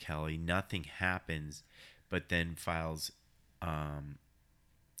against Kelly. Nothing happens, but then files a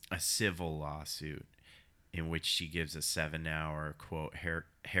civil lawsuit in which she gives a 7-hour quote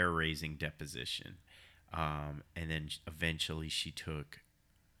hair-raising deposition, and then eventually she took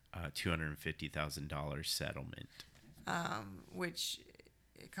 $250,000 settlement, Which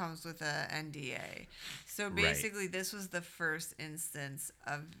it comes with a NDA. So Right. basically, this was the first instance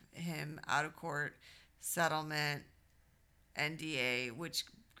of him out of court settlement NDA, which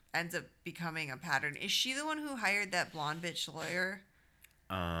ends up becoming a pattern. Is she the one who hired that blonde bitch lawyer?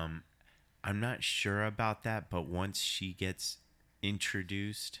 I'm not sure about that, but once she gets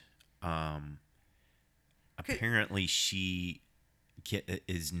introduced, apparently she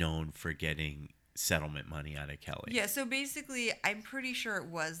is known for getting settlement money out of Kelly. Yeah, so basically, I'm pretty sure it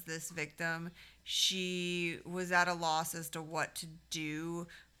was this victim. She was at a loss as to what to do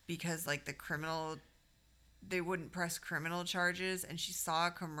because, like, they wouldn't press criminal charges, and she saw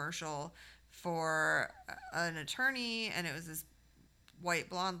a commercial for an attorney, and it was this white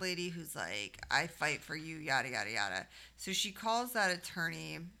blonde lady who's like, I fight for you, yada, yada, yada. So she calls that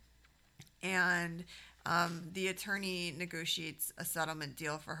attorney, and the attorney negotiates a settlement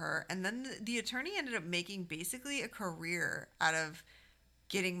deal for her. And then the attorney ended up making basically a career out of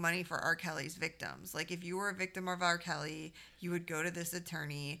getting money for R. Kelly's victims. Like, if you were a victim of R. Kelly, you would go to this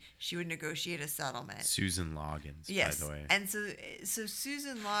attorney. She would negotiate a settlement. Susan Loggins, Yes, by the way, and so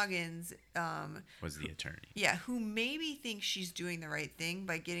Susan Loggins was the attorney. yeah, who maybe thinks she's doing the right thing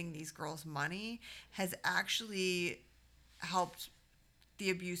by getting these girls money, has actually helped the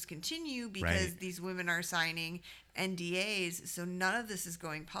abuse continue because Right. these women are signing NDAs, so none of this is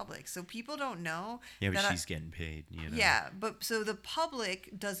going public. So people don't know. Yeah, but that she's getting paid, you know. Yeah, but so the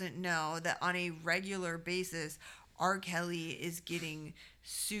public doesn't know that on a regular basis, R. Kelly is getting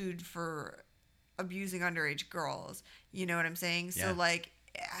sued for abusing underage girls. You know what I'm saying? Yeah. So, like,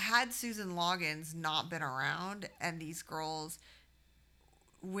 had Susan Loggins not been around and these girls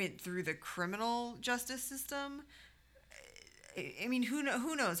went through the criminal justice system, I mean, who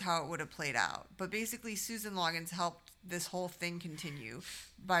knows how it would have played out? But basically, Susan Loggins helped this whole thing continue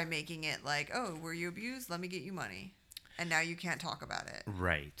by making it like, oh, were you abused? Let me get you money, and now you can't talk about it.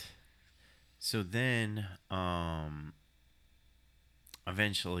 Right. So then,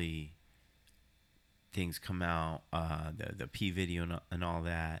 eventually, things come out, the P video and all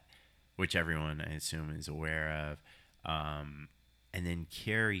that, which everyone I assume is aware of, and then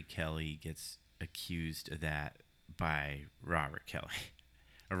Carrie Kelly gets accused of that by Robert Kelly,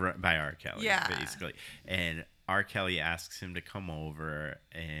 or by R. Kelly, Yeah. basically, and R. Kelly asks him to come over,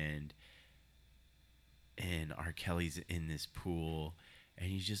 and R. Kelly's in this pool,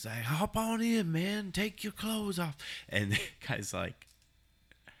 and he's just like, hop on in, man, take your clothes off. And the guy's like,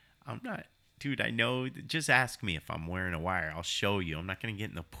 I'm not, dude, I know, just ask me if I'm wearing a wire. I'll show you. I'm not going to get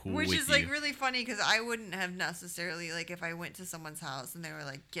in the pool Which with is you. like really funny because I wouldn't have necessarily, like, if I went to someone's house and they were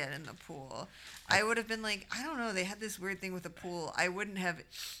like, get in the pool, I would have been like, I don't know, they had this weird thing with the pool. I wouldn't have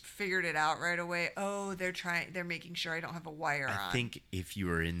figured it out right away. Oh, they're making sure I don't have a wire on. I think if you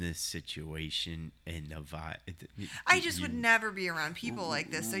were in this situation and the vibe, I just would never be around people like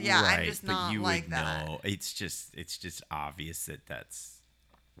this. So yeah, I'm just but not you like would that. know. It's just obvious that that's.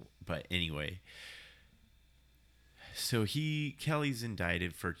 But anyway, so Kelly's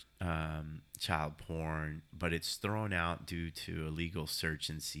indicted for child porn, but it's thrown out due to illegal search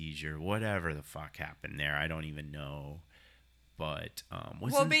and seizure. Whatever the fuck happened there, I don't even know. But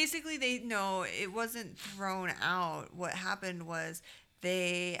Well, basically, it wasn't thrown out. What happened was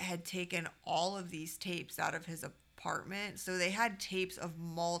they had taken all of these tapes out of his apartment. So they had tapes of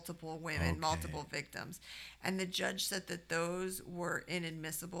multiple women, Okay. multiple victims. And the judge said that those were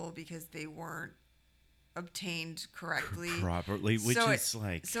inadmissible because they weren't obtained correctly. Properly, which So is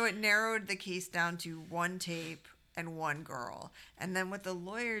like, so it narrowed the case down to one tape and one girl. And then what the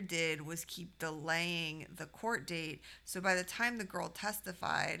lawyer did was keep delaying the court date. So by the time the girl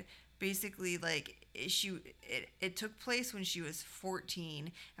testified, basically like it took place when she was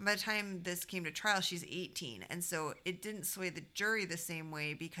 14, and by the time this came to trial she's 18, and so it didn't sway the jury the same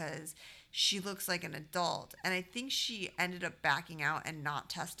way because she looks like an adult, and I think she ended up backing out and not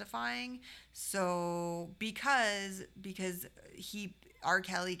testifying. So because he R.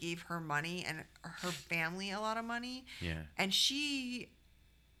 Kelly gave her money and her family a lot of money, yeah. and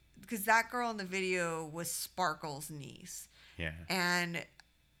because that girl in the video was Sparkle's niece, Yeah. and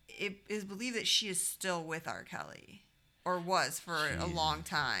it is believed that she is still with R. Kelly, or was for a long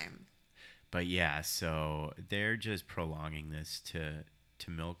time. But yeah, so they're just prolonging this to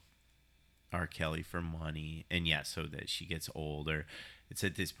milk R. Kelly for money, and yeah, so that she gets older. It's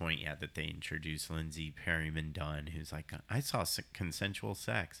at this point, yeah, that they introduce Lindsay Perryman Dunn, who's like, I saw consensual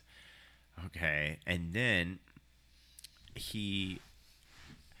sex. Okay, and then he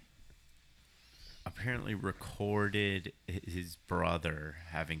apparently recorded his brother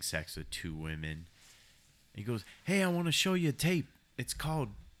having sex with two women. He goes, "Hey, I want to show you a tape. It's called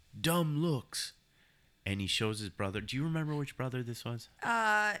Dumb Looks." And he shows his brother. Do you remember which brother this was?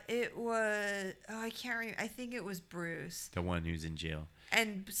 It was, I can't remember. I think it was Bruce. The one who's in jail.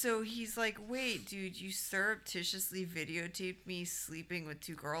 And so he's like, "Wait, dude, you surreptitiously videotaped me sleeping with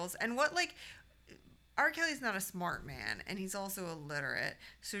two girls." And what, like, R. Kelly's not a smart man, and he's also illiterate.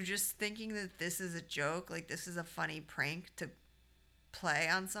 So just thinking that this is a joke, like this is a funny prank to play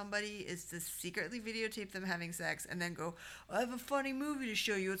on somebody, is to secretly videotape them having sex and then go, "I have a funny movie to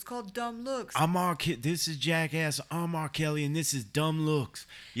show you. It's called Dumb Looks." This is Jackass. I'm R. Kelly, and this is Dumb Looks.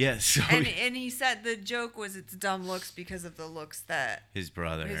 Yes. So And he said the joke was it's dumb looks because of the looks that his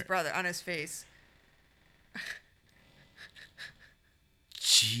brother on his face.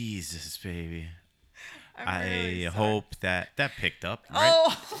 Jesus, baby. I'm really I sorry. hope that picked up, right?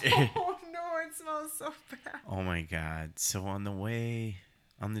 Oh no, it smells so bad. Oh my God. So on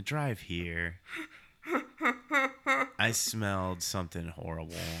the drive here, I smelled something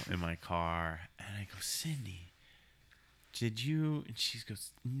horrible in my car. And I go, "Cindy, did you?" And she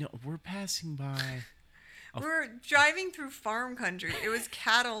goes, "No, we're passing by." We're driving through farm country. It was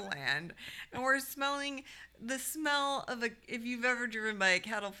cattle land, and we're smelling the smell of if you've ever driven by a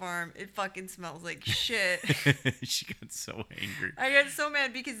cattle farm, it fucking smells like shit. She got so angry. I got so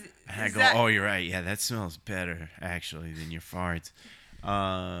mad because And I go, "Oh, you're right. Yeah, that smells better, actually, than your farts."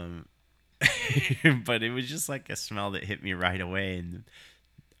 But it was just like a smell that hit me right away. And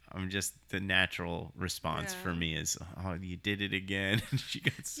I'm just, the natural response for me is, "Oh, you did it again." And she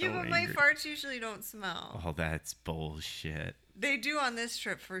got so but angry. my farts usually don't smell. Oh, that's bullshit. They do on this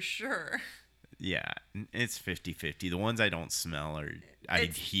trip for sure. Yeah, it's 50-50. The ones I don't smell are I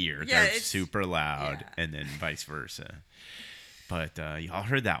hear. Yeah, They're super loud, yeah. and then vice versa. But y'all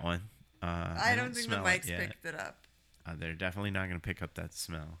heard that one. I don't think the smell mics it yet. picked it up. They're definitely not going to pick up that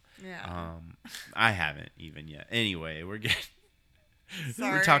smell. Yeah. I haven't even yet. Anyway, we're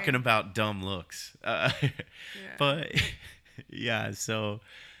Sorry. talking about dumb looks. But yeah, so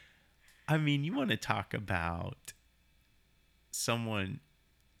I mean, you want to talk about someone,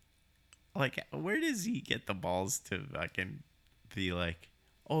 like, where does he get the balls to fucking be like,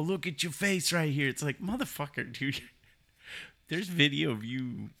 "Oh, look at your face right here"? It's like, motherfucker, dude. There's video of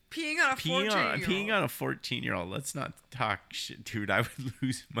you peeing on a 14-year-old. peeing on a 14-year-old. Let's not talk shit, dude. I would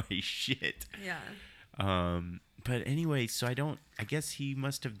lose my shit. Yeah. But anyway, so I guess he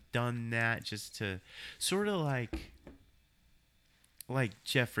must have done that just to sort of like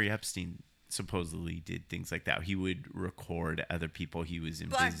Jeffrey Epstein supposedly did things like that. He would record other people he was in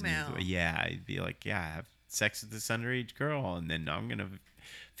Blackmail. business with. Yeah, he'd be like, "Yeah, I have sex with this underage girl, and then I'm gonna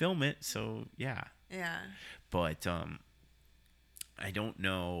film it." So yeah. Yeah. But I don't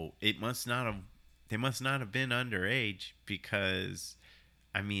know. They must not have been underage, because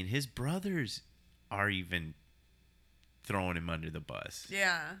I mean, his brothers are even throwing him under the bus.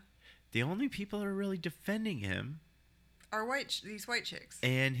 Yeah. The only people that are really defending him Are these white chicks.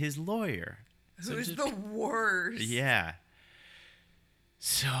 and his lawyer. Who's the worst. Yeah.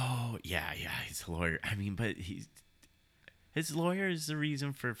 So, yeah, he's a lawyer. I mean, but his lawyer is the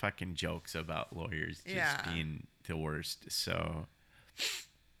reason for fucking jokes about lawyers just being the worst. So,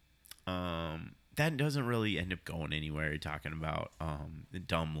 that doesn't really end up going anywhere. Talking about the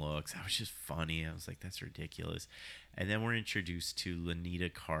dumb looks, that was just funny. I was like, that's ridiculous. And then we're introduced to Lanita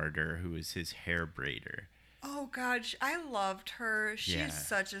Carter, who is his hair braider. Oh God, I loved her. She's Yeah.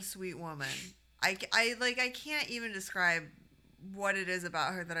 such a sweet woman. I can't even describe what it is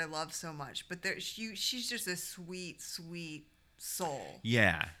about her that I love so much. But she's just a sweet, sweet soul.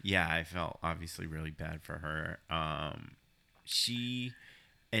 Yeah, I felt obviously really bad for her. She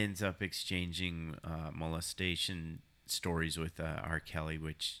ends up exchanging molestation stories with R. Kelly,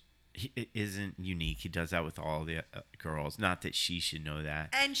 which it isn't unique. He does that with all the girls. Not that she should know that.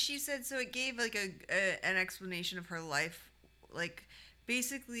 And she said so. It gave like an explanation of her life, like.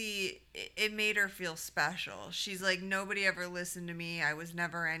 Basically, it made her feel special. She's like, nobody ever listened to me. I was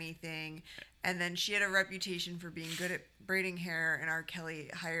never anything. And then she had a reputation for being good at braiding hair, and R. Kelly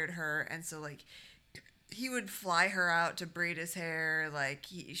hired her. And so, like, he would fly her out to braid his hair.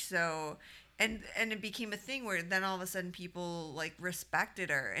 And it became a thing where then all of a sudden people, like, respected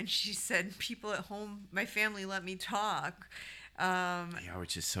her. And she said, people at home, my family let me talk. Yeah,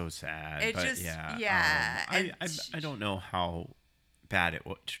 which is so sad. It but just, yeah. yeah. I don't know how bad it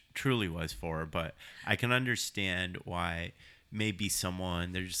truly was for her, but I can understand why maybe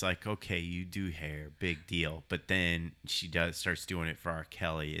someone, they're just like, okay, you do hair, big deal, but then she starts doing it for R.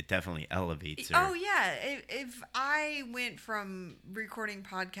 Kelly. It definitely elevates her. Oh yeah, if I went from recording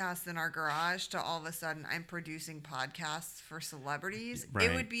podcasts in our garage to all of a sudden I'm producing podcasts for celebrities, Right.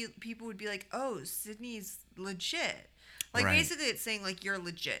 it would be, people would be like, oh, Sydney's legit. Like, Right. basically it's saying like you're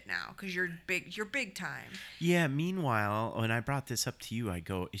legit now because you're big time. Yeah, meanwhile, when I brought this up to you, I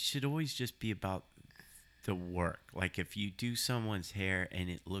go, it should always just be about the work. Like, if you do someone's hair and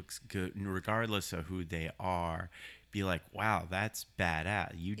it looks good, and regardless of who they are, be like, wow, that's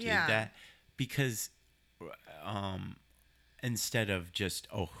badass. You did Yeah. that. Because instead of just,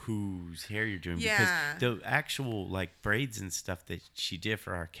 oh, whose hair you're doing. Yeah. Because the actual, like, braids and stuff that she did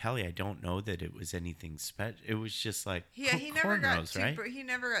for R. Kelly, I don't know that it was anything special. It was just like Yeah, he never got cornrows,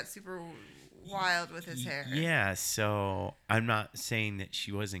 right? super wild with his hair. Yeah, so I'm not saying that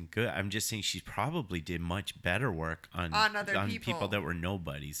she wasn't good. I'm just saying she probably did much better work on other people people. that were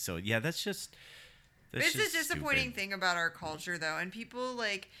nobodies. So yeah, that's just It's just a disappointing stupid. thing about our culture, though, and people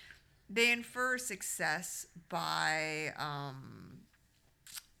like they infer success by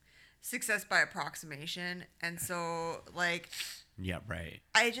approximation, and so like Yeah, right.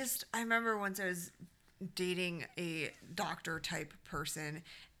 I remember once I was dating a doctor type person,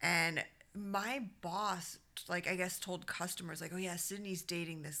 and my boss, like, I guess told customers, like, oh yeah, Sydney's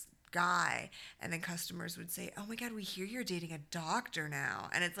dating this guy. And then customers would say, oh my God, we hear you're dating a doctor now.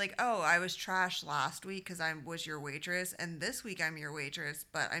 And it's like, oh, I was trash last week because I was your waitress. And this week I'm your waitress,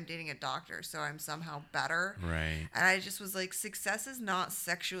 but I'm dating a doctor. So I'm somehow better. Right. And I just was like, success is not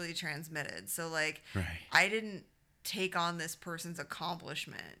sexually transmitted. So, like, Right. I didn't take on this person's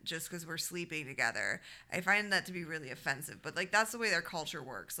accomplishment just because we're sleeping together. I find that to be really offensive, but like that's the way their culture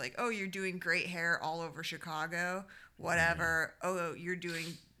works. Like, oh, you're doing great hair all over Chicago, whatever. Oh, you're doing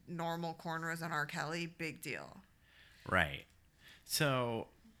normal cornrows on R. Kelly, big deal. Right. So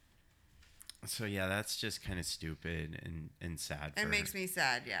yeah, that's just kind of stupid and sad for It her. makes me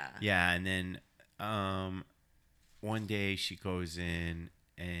sad, yeah. Yeah, and then one day she goes in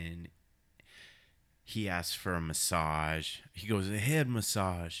and he asks for a massage. He goes, a head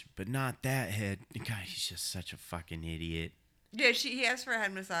massage, but not that head. God, he's just such a fucking idiot. Yeah, he asked for a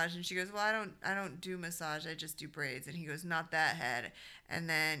head massage, and she goes, well, I don't do massage, I just do braids. And he goes, not that head. And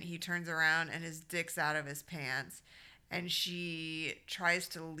then he turns around and his dick's out of his pants, and she tries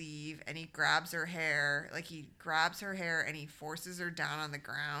to leave, and he grabs her hair, like he grabs her hair and he forces her down on the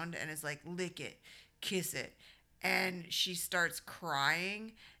ground and is like, lick it, kiss it. And she starts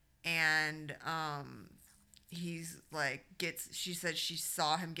crying, and he's like, she said she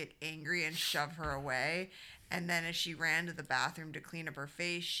saw him get angry and shove her away. And then as she ran to the bathroom to clean up her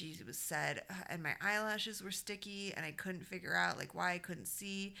face, she said, and my eyelashes were sticky and I couldn't figure out like why I couldn't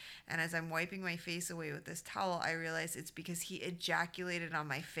see. And as I'm wiping my face away with this towel, I realized it's because he ejaculated on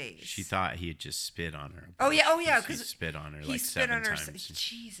my face. She thought he had just spit on her. Oh yeah, he because spit on her he like spit 7 on her. times.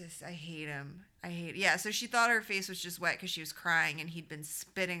 Jesus, I hate him. Yeah, so she thought her face was just wet because she was crying and he'd been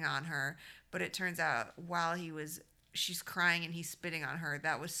spitting on her. But it turns out while she's crying and he's spitting on her,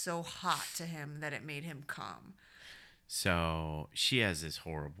 that was so hot to him that it made him come. So she has this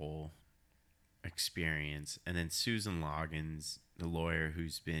horrible experience. And then Susan Loggins, the lawyer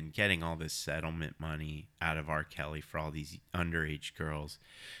who's been getting all this settlement money out of R. Kelly for all these underage girls,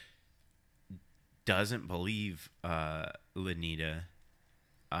 doesn't believe Lanita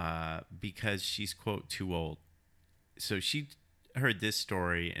because she's, quote, too old. So she heard this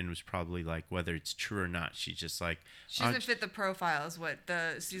story and was probably like, whether it's true or not, she's just like, She doesn't fit the profile, is what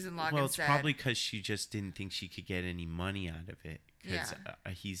the Susan Logan well, it's said. probably because she just didn't think she could get any money out of it. Because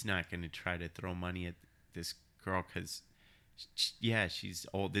he's not going to try to throw money at this girl because, yeah, she's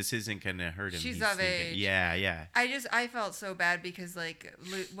old. This isn't going to hurt him. She's He's of thinking, age. Yeah. I felt so bad because, like,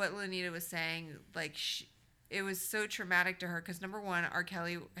 what Lanita was saying, like, it was so traumatic to her because, number one, R.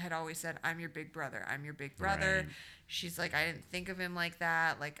 Kelly had always said, I'm your big brother. I'm your big brother. Right. She's like, I didn't think of him like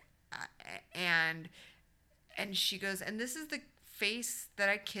that. Like, and she goes, and this is the face that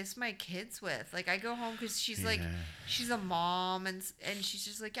I kiss my kids with. Like, I go home because she's like, she's a mom, and she's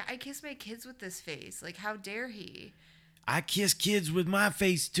just like, yeah, I kiss my kids with this face. Like, how dare he? I kiss kids with my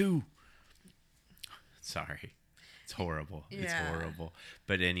face too. Sorry. It's horrible. Yeah. It's horrible.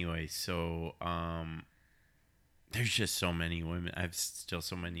 But anyway, so there's just so many women. I have still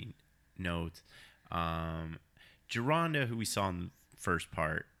so many notes. Geronda, who we saw in the first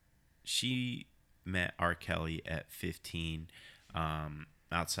part, she met R. Kelly at 15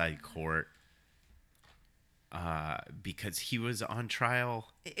 outside court because he was on trial.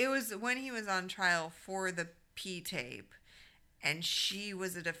 It was when he was on trial for the P tape, and she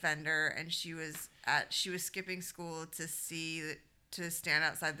was a defender, and she was skipping school to stand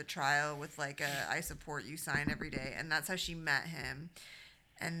outside the trial with like a I support you sign every day, and that's how she met him.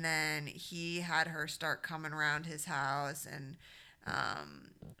 And then he had her start coming around his house, and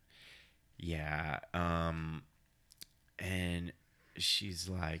and she's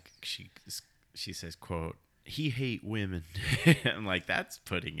like, she says, quote, he hate women. I'm like, that's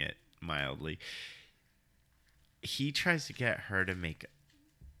putting it mildly. He tries to get her to make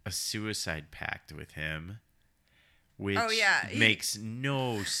a suicide pact with him, which makes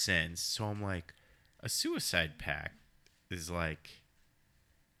no sense. So I'm like, a suicide pact is like,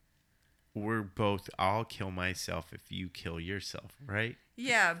 I'll kill myself if you kill yourself, right?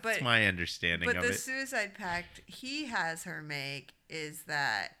 Yeah, but that's my understanding of it. But the suicide pact he has her make is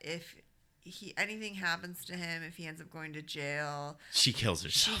that if anything happens to him, if he ends up going to jail, she kills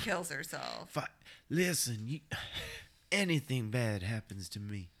herself. She kills herself. Listen, anything bad happens to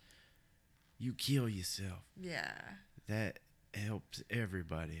me, you kill yourself. Yeah. That helps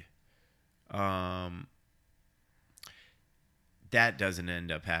everybody. That doesn't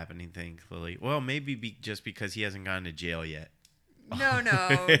end up happening, thankfully. Well, maybe just because he hasn't gone to jail yet. No.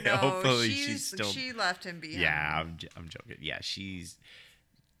 Hopefully she left him behind. Yeah, I'm joking. Yeah,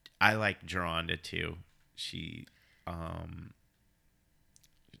 I like Geronda too. She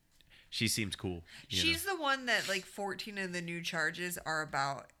seems cool. She's the one that, like, 14 of the new charges are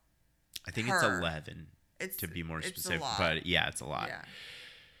about. I think it's 11 to be more specific, but yeah, it's a lot.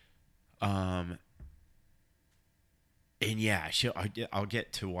 Yeah. And yeah, I'll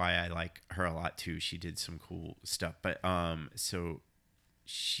get to why I like her a lot too. She did some cool stuff, but so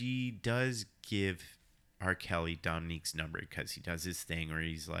she does give R. Kelly Dominique's number because he does this thing where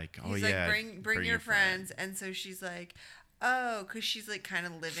he's like, bring your friends. And so she's like, oh, because she's like kind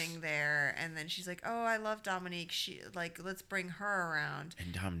of living there, and then she's like, oh, I love Dominique. Let's bring her around.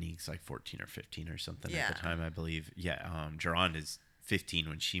 And Dominique's like 14 or 15 or something at the time, I believe. Yeah, Geronda's 15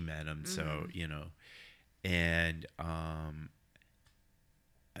 when she met him, so and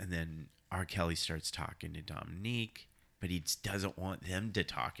then R. Kelly starts talking to Dominique, but he doesn't want them to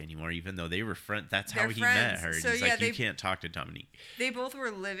talk anymore, even though they were friends. That's how he met her. So, he's like, you can't talk to Dominique. They both were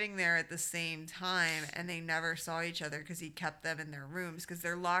living there at the same time, and they never saw each other because he kept them in their rooms. Because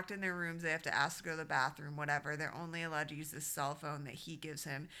they're locked in their rooms. They have to ask to go to the bathroom, whatever. They're only allowed to use this cell phone that he gives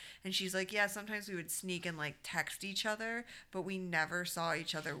him. And she's like, yeah, sometimes we would sneak and, like, text each other, but we never saw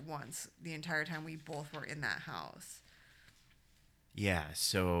each other once the entire time we both were in that house. Yeah,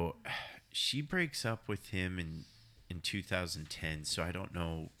 so she breaks up with him in 2010, so I don't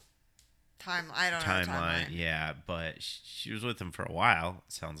know timeline. Yeah, but she was with him for a while,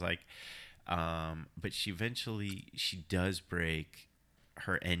 it sounds like. But she does break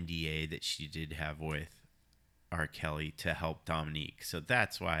her NDA that she did have with R. Kelly to help Dominique. So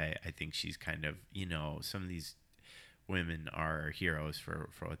that's why I think she's kind of, some of these women are heroes for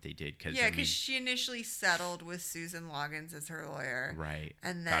what they did. Because she initially settled with Susan Loggins as her lawyer. Right.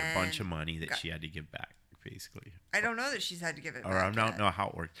 And then got a bunch of money that she had to give back, basically. I don't know that she's had to give it back. Or I don't know how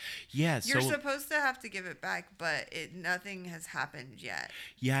it worked. Yeah, You're supposed to have to give it back, but nothing has happened yet.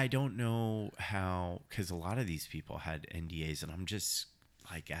 Yeah, I don't know how, because a lot of these people had NDAs, and I'm just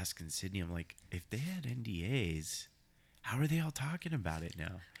like asking Sydney, I'm like, if they had NDAs, How are they all talking about it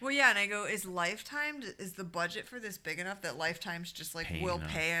now? Well, yeah, and I go, is Lifetime, is the budget for this big enough that Lifetime's just like, Paying we'll them.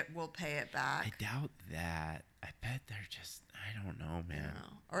 pay it back? I doubt that. I bet they're just, I don't know, man.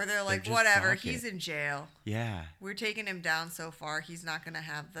 No. Or they're like, just whatever, fuck he's it. in jail. Yeah. We're taking him down so far, he's not going to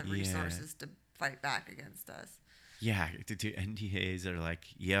have the resources to fight back against us. Yeah, the NDAs are like,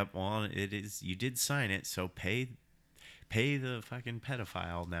 yep, well, it is, you did sign it, so pay the fucking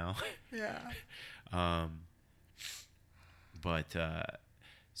pedophile now. Yeah. But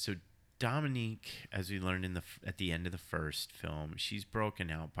so Dominique, as we learned at the end of the first film, she's broken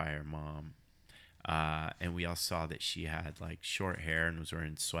out by her mom, and we all saw that she had like short hair and was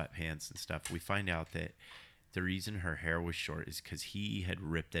wearing sweatpants and stuff. We find out that the reason her hair was short is because he had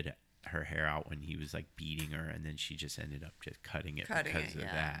ripped her hair out when he was like beating her, and then she just ended up just cutting it because of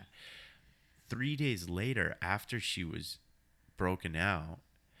that. 3 days later, after she was broken out.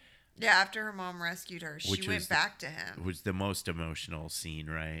 Yeah, after her mom rescued her, she went back to him. Was the most emotional scene,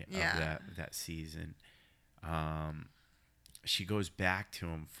 right? Yeah. Of that season. She goes back to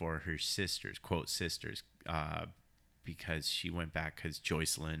him for her sisters, quote sisters, because she went back because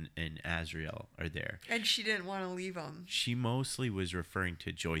Jocelyn and Azriel are there. And she didn't want to leave them. She mostly was referring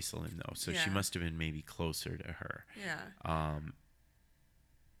to Jocelyn, though, so she Yeah. must have been maybe closer to her. Yeah.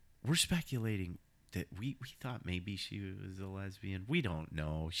 We're speculating that we thought maybe she was a lesbian. We don't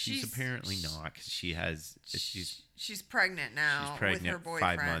know. She's apparently not, because she's pregnant now. She's pregnant, with her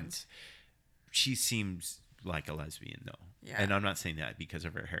boyfriend. 5 months. She seems like a lesbian, though. Yeah. And I'm not saying that because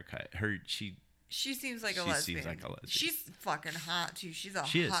of her haircut. She seems like a lesbian. She seems like a lesbian. She's fucking hot too. She's a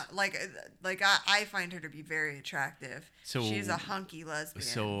She hot, is. like I find her to be very attractive. So she's a hunky lesbian.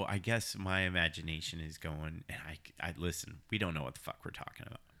 So I guess my imagination is going, and I listen. We don't know what the fuck we're talking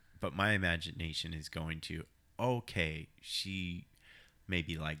about, but my imagination is going to, okay, she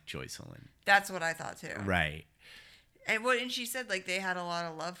maybe like Jocelyn. That's what I thought too. Right. And she said like they had a lot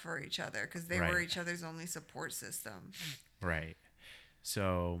of love for each other because they were Right. each other's only support system. Right.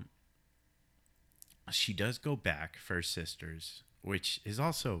 So she does go back for her sisters, which is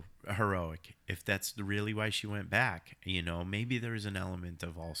also heroic. If that's really why she went back, maybe there's an element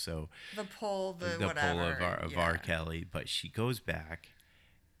of also The pull, the pull whatever. of R. Kelly, but she goes back.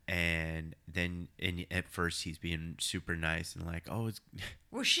 And then at first he's being super nice and like, oh, it's...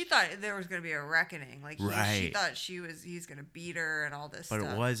 Well, she thought there was going to be a reckoning. Like, she Right. thought he's going to beat her and all this But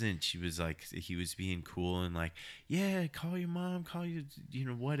stuff. it wasn't. She was like, he was being cool and like, yeah, call your mom, call you,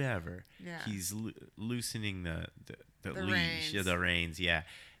 whatever. Yeah. He's loosening the leash, reins. the reins, yeah.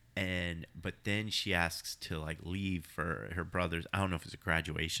 But then she asks to like leave for her brother's, I don't know if it's a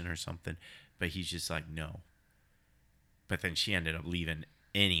graduation or something, but he's just like, no. But then she ended up leaving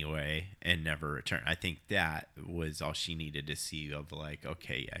anyway and never returned. I think that was all she needed to see of like,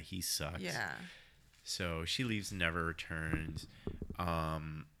 okay, yeah, he sucks. Yeah. So she leaves and never returns.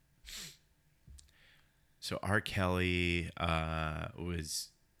 So R. Kelly was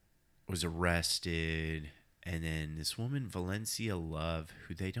arrested, and then this woman Valencia Love,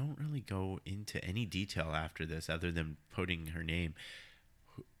 who they don't really go into any detail after this other than putting her name.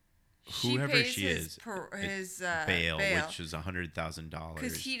 Whoever she is, his bail, which was $100,000.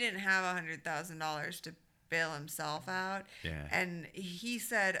 Because he didn't have $100,000 to bail himself out. Yeah. And he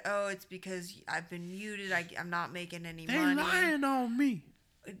said, "Oh, it's because I've been muted. I'm not making any They're money." lying on me.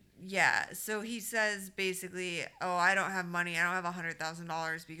 Yeah. So he says basically, "Oh, I don't have money. I don't have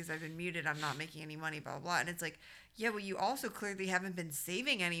 $100,000 because I've been muted. I'm not making any money." Blah blah blah. And it's like, yeah, well, you also clearly haven't been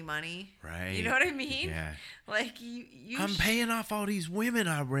saving any money. Right. You know what I mean? Yeah. Like you I'm paying off all these women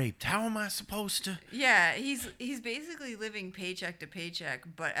I raped. How am I supposed to? Yeah, he's basically living paycheck to paycheck,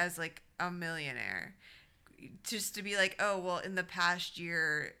 but as like a millionaire. Just to be like, oh well, in the past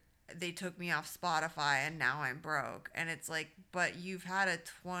year they took me off Spotify and now I'm broke, and it's like, but you've had a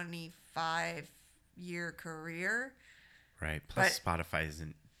 25-year career. Right. Plus, Spotify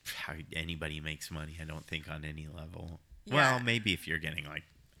isn't how anybody makes money, I don't think, on any level. Yeah. Well, maybe if you're getting like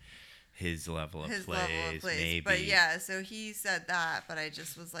his level of plays, maybe. But yeah, so he said that, but I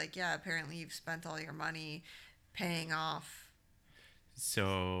just was like, yeah, apparently you've spent all your money paying off.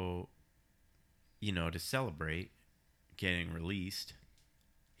 So, to celebrate getting released,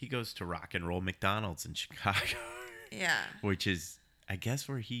 he goes to Rock and Roll McDonald's in Chicago. Yeah. Which is, I guess,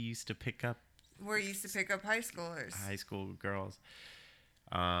 where he used to pick up Where he used to pick up high schoolers. high school girls.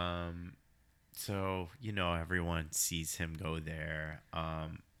 So, everyone sees him go there.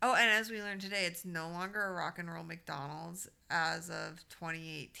 Oh, and as we learned today, it's no longer a Rock and Roll McDonald's. As of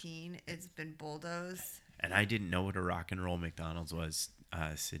 2018, it's been bulldozed. And I didn't know what a Rock and Roll McDonald's was.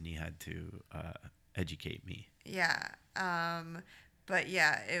 Sydney had to educate me. Yeah. But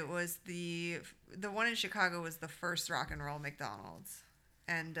yeah, it was the one in Chicago was the first rock and roll McDonald's,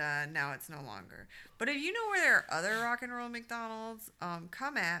 and now it's no longer. But if you know where there are other rock and roll McDonald's,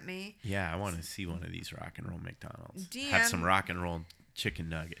 come at me. Yeah, I want to see one of these rock and roll McDonald's. Have some DM rock and roll chicken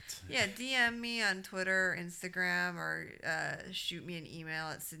nuggets. Yeah, DM me on Twitter, Instagram, or shoot me an email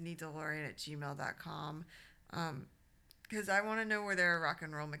at sydneydelorean@gmail.com. Because I want to know where there are rock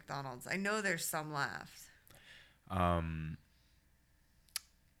and roll McDonald's. I know there's some left.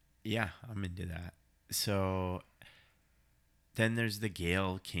 Yeah, I'm into that. So then there's the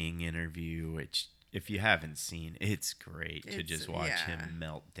Gayle King interview, which if you haven't seen, it's great to just watch him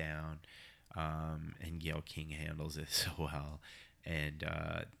melt down. And Gayle King handles it so well. And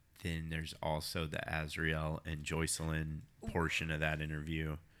then there's also the Azriel and Joycelyn portion of that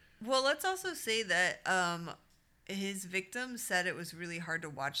interview. Well, let's also say that his victims said it was really hard to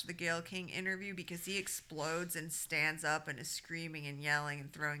watch the Gayle King interview because he explodes and stands up and is screaming and yelling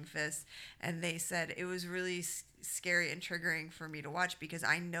and throwing fists. And they said it was really scary and triggering for me to watch because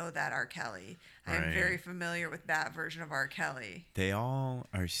I know that R. Kelly. I am very familiar with that version of R. Kelly. They all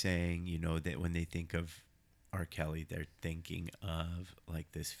are saying, that when they think of R. Kelly, they're thinking of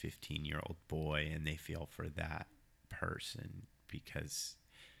like this 15-year-old boy, and they feel for that person because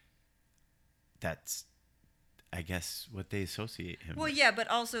that's, I guess, what they associate him with. Yeah, but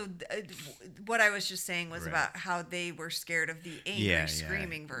also what I was just saying was about how they were scared of the angry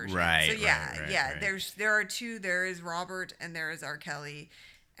screaming version. Right. So right. There are two. There is Robert and there is R. Kelly,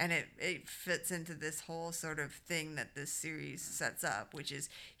 and it fits into this whole sort of thing that this series sets up, which is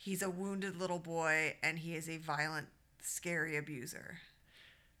he's a wounded little boy and he is a violent, scary abuser.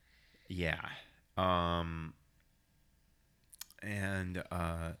 Yeah.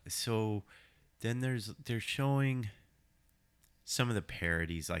 So then they're showing some of the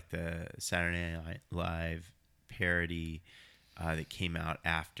parodies, like the Saturday Night Live parody that came out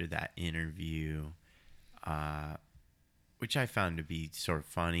after that interview, which I found to be sort of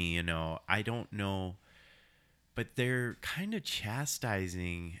funny. I don't know, but they're kind of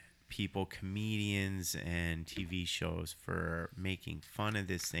chastising people, comedians and TV shows, for making fun of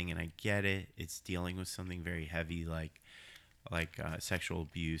this thing. And I get it. It's dealing with something very heavy like sexual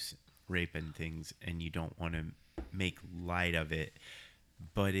abuse, rape and things, and you don't want to make light of it,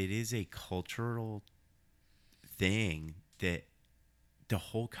 but it is a cultural thing that the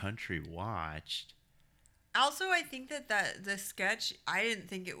whole country watched. Also, I think that the sketch, I didn't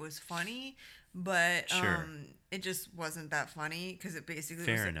think it was funny, but it just wasn't that funny because it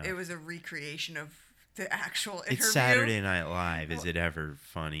basically it was a recreation of the actual interview. It's Saturday Night Live. Is it ever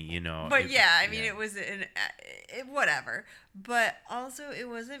funny? But it was whatever. But also, it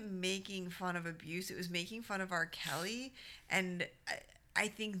wasn't making fun of abuse. It was making fun of R. Kelly, and I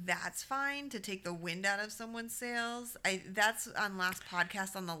think that's fine to take the wind out of someone's sails. That's on Last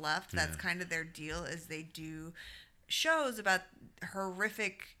Podcast on the Left. That's kind of their deal, is they do shows about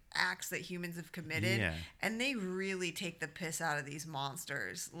horrific acts that humans have committed, and they really take the piss out of these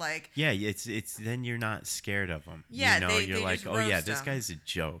monsters. Like, it's then you're not scared of them. You're like, oh yeah, this guy's a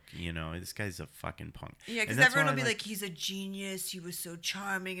joke. This guy's a fucking punk. Yeah, because everyone will be like, he's a genius. He was so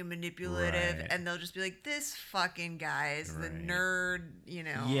charming and manipulative, and they'll just be like, this fucking guy is the nerd.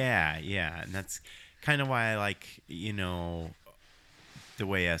 Yeah, and that's kind of why I like the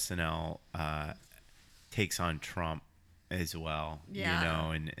way SNL takes on Trump as well,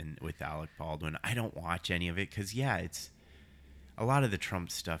 and with Alec Baldwin. I don't watch any of it because, it's a lot of the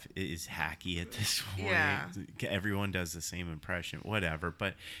Trump stuff is hacky at this point. Yeah. Everyone does the same impression, whatever.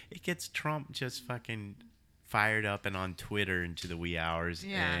 But it gets Trump just fucking fired up and on Twitter into the wee hours,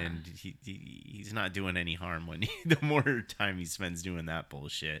 and he's not doing any harm when the more time he spends doing that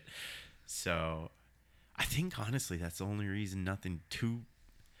bullshit. So I think, honestly, that's the only reason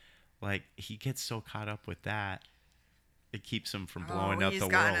he gets so caught up with that. It keeps him from blowing up the world. He's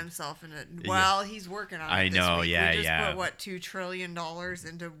gotten himself in it. Well, he's working on it. I know, this week. We just put, $2 trillion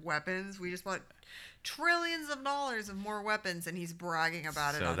into weapons. We just bought trillions of dollars of more weapons, and he's bragging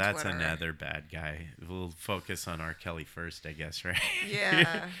about it on Twitter. So that's another bad guy. We'll focus on R. Kelly first, I guess, right?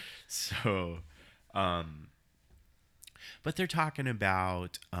 Yeah. So, but they're talking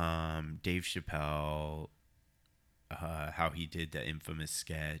about Dave Chappelle, how he did the infamous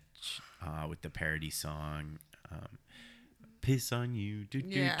sketch with the parody song, Piss on You, do.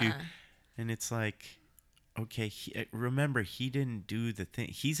 And it's like, okay, remember, he didn't do the thing.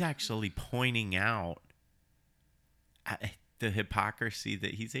 He's actually pointing out the hypocrisy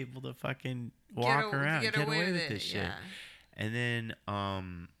that he's able to fucking walk around, get away with this shit. And then,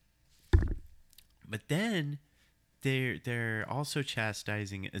 but then they're also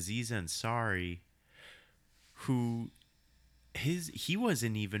chastising Aziz Ansari, who he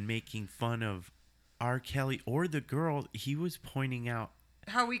wasn't even making fun of R. Kelly or the girl. He was pointing out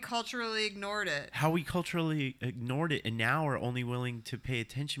How we culturally ignored it. how we culturally ignored it and now are only willing to pay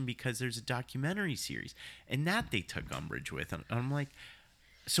attention because there's a documentary series, and that they took umbrage with. And I'm like,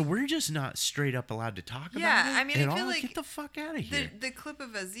 so we're just not straight up allowed to talk about it I mean, at I feel all? like Get the fuck out of here. the clip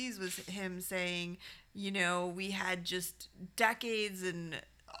of Aziz was him saying, we had just decades and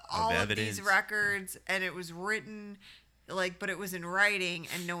all of these evidence. records, and it was written, but it was in writing,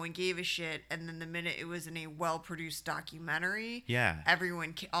 and no one gave a shit. And then the minute it was in a well-produced documentary, Yeah.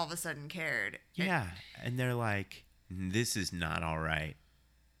 everyone all of a sudden cared. Yeah. And they're like, this is not all right.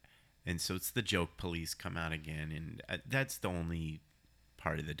 And so it's the joke police come out again. And that's the only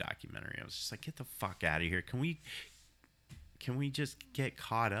part of the documentary. I was just like, get the fuck out of here. Can we just get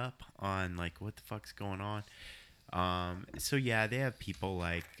caught up on like what the fuck's going on? So yeah, they have people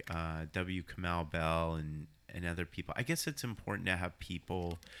like W. Kamau Bell and other people. I guess it's important to have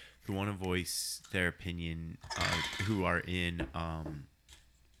people who want to voice their opinion, who are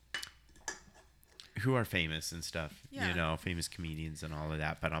who are famous and stuff, famous comedians and all of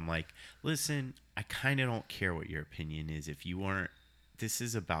that. But I'm like, listen, I kind of don't care what your opinion is. If you weren't, this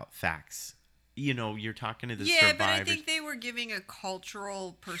is about facts. You're talking to the survivors. But I think they were giving a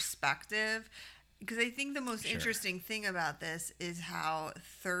cultural perspective, because I think the most interesting thing about this is how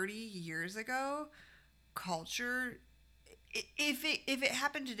 30 years ago, culture, if it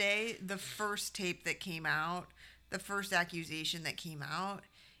happened today, the first tape that came out, the first accusation that came out,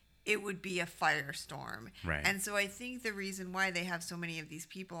 it would be a firestorm. Right. And so I think the reason why they have so many of these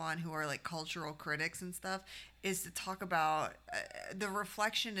people on who are like cultural critics and stuff is to talk about the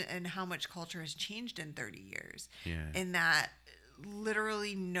reflection and how much culture has changed in 30 years. Yeah. In that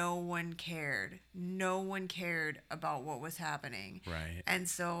literally no one cared. No one cared about what was happening. Right. And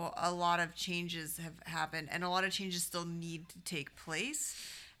so a lot of changes have happened, and a lot of changes still need to take place.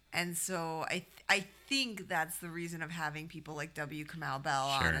 And so I think that's the reason of having people like W. Kamau Bell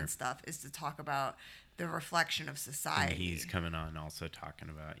on and stuff, is to talk about the reflection of society. And he's coming on also talking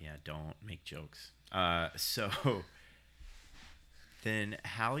about, don't make jokes. So then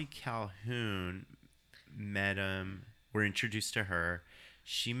Hallie Calhoun met him. We're introduced to her.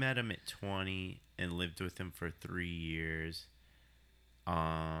 She met him at 20 and lived with him for 3 years.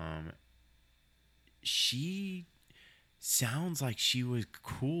 She sounds like she was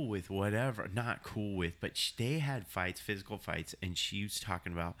cool with whatever. Not cool with, but they had fights, physical fights, and she was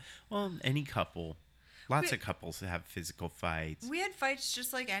talking about, well, any couple. Lots of couples have physical fights. We had fights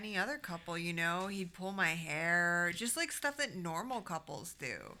just like any other couple, He'd pull my hair, just like stuff that normal couples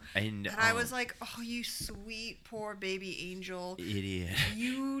do. And I was like, oh, you sweet, poor baby angel. Idiot.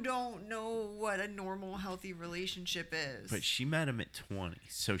 You don't know what a normal, healthy relationship is. But she met him at 20,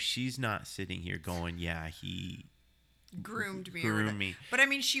 so she's not sitting here going, he groomed me. But I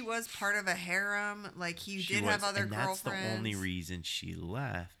mean, she was part of a harem. Like, he did have other girlfriends. That's the only reason she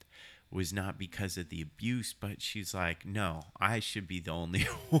left. Was not because of the abuse, but she's like, no, I should be the only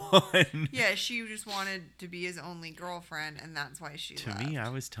one. Yeah, she just wanted to be his only girlfriend, and that's why she left. To me, I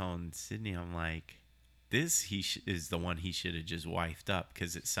was telling Sydney, I'm like, this is the one he should have just wifed up,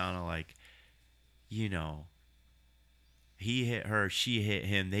 because it sounded like, he hit her, she hit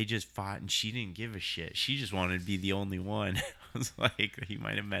him, they just fought, and she didn't give a shit. She just wanted to be the only one. I was like, he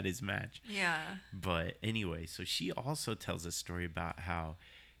might have met his match. Yeah. But anyway, so she also tells a story about how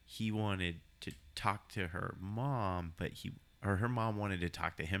he wanted to talk to her mom, but her mom wanted to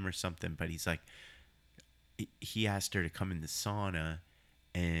talk to him or something, but he's like, he asked her to come in the sauna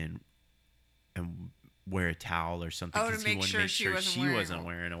and wear a towel or something, because he wanted to make sure she wasn't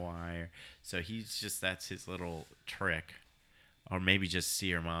wearing a wire. So that's his little trick. Or maybe just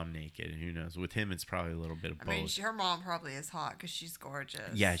see her mom naked. Who knows? With him, it's probably a little bit of both. I mean, her mom probably is hot because she's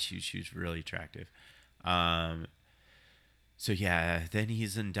gorgeous. Yeah, she was really attractive. So, yeah, then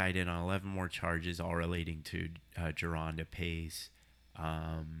he's indicted on 11 more charges, all relating to Geronda Pace.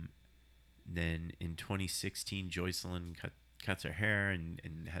 Then in 2016, Joycelyn cuts her hair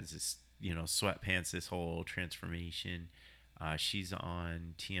and has this, sweatpants, this whole transformation. She's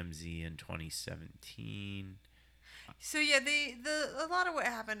on TMZ in 2017. So yeah, a lot of what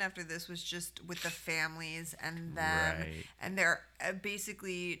happened after this was just with the families and them, right. And they're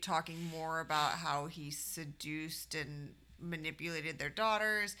basically talking more about how he seduced and manipulated their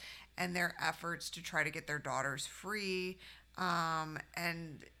daughters and their efforts to try to get their daughters free,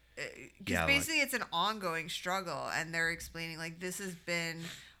 and because basically it's an ongoing struggle, and they're explaining like this has been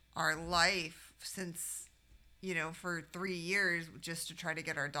our life since, for 3 years, just to try to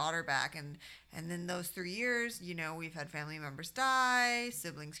get our daughter back. And then those 3 years, we've had family members die,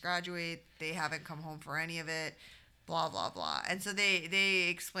 siblings graduate, they haven't come home for any of it, blah blah blah. And so they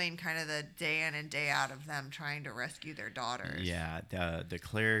explain kind of the day in and day out of them trying to rescue their daughters. Yeah, the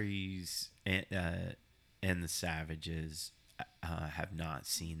Clarys and the Savages have not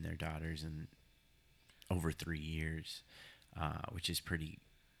seen their daughters in over 3 years, which is pretty.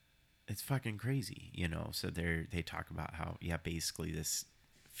 It's fucking crazy, you know. So they talk about how basically this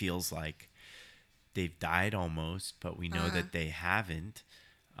feels like they've died almost, but we know that they haven't.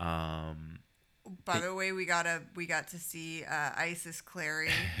 By the way, we got to see Isis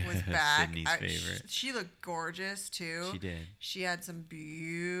Clary was back. Sydney's favorite. She looked gorgeous too. She did. She had some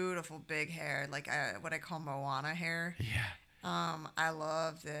beautiful big hair, like what I call Moana hair. Yeah. I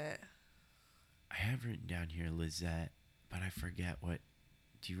loved it. I have written down here Lizette, but I forget what.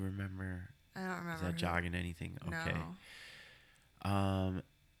 Do you remember? I don't remember. Is that jogging anything? Okay. No.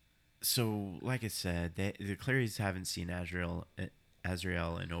 So like I said, the Clarys haven't seen Azrael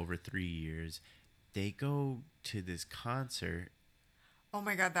in over 3 years. They go to this concert. Oh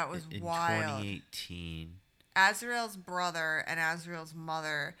my God, that was in wild. 2018. Azrael's brother and Azrael's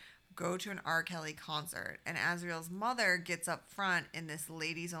mother go to an R. Kelly concert, and Azrael's mother gets up front in this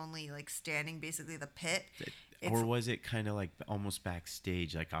ladies only, like standing basically the pit. Or was it kind of like almost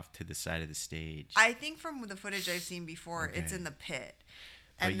backstage, like off to the side of the stage? I think from the footage I've seen before, it's in the pit.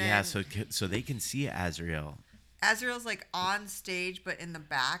 But yeah, so they can see Azrael. Azrael's like on stage, but in the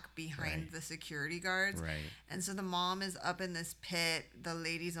back behind the security guards. Right. And so the mom is up in this pit, the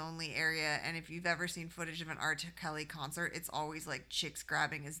ladies only area. And if you've ever seen footage of an R. Kelly concert, it's always like chicks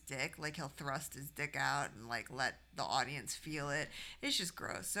grabbing his dick. Like he'll thrust his dick out and like let the audience feel it. It's just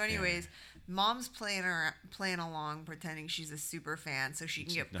gross. So anyways, mom's playing along, pretending she's a super fan so she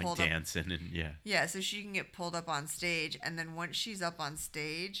can get pulled like dancing and Yeah, so she can get pulled up on stage. And then once she's up on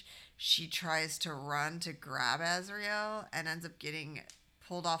stage, she tries to run to grab Azrael and ends up getting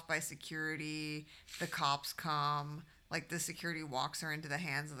pulled off by security. The cops come. Like, the security walks her into the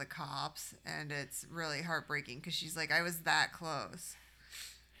hands of the cops. And it's really heartbreaking because she's like, I was that close.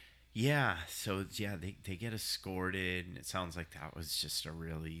 Yeah, so, they get escorted. And it sounds like that was just a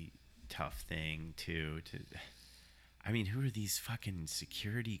really tough thing, too. I mean, who are these fucking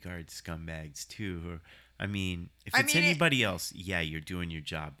security guard scumbags, too? I mean, if it's anybody else, you're doing your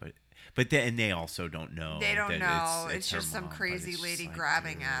job, but then they also don't know. They don't know. It's just some crazy lady like,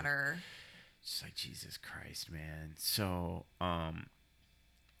 grabbing at her. It's like, Jesus Christ, man. So,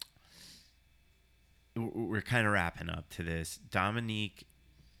 we're kind of wrapping up to this. Dominique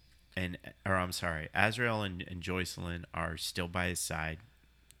Azrael and Joycelyn are still by his side,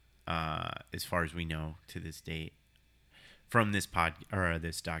 as far as we know to this date. From this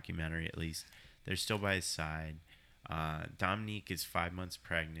this documentary, at least, they're still by his side. Dominique is 5 months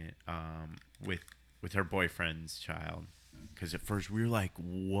pregnant with her boyfriend's child. Because at first we were like,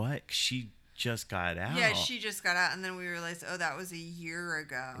 what? She just got out. Yeah, she just got out. And then we realized, that was a year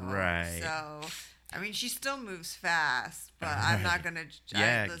ago. Right. So, I mean, she still moves fast. But I'm not going to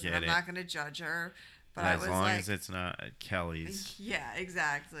I'm not going to judge her. But as long as it's not Kelly's. Yeah,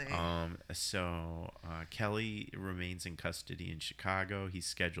 exactly. So Kelly remains in custody in Chicago. He's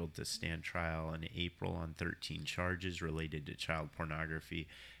scheduled to stand trial in April on 13 charges related to child pornography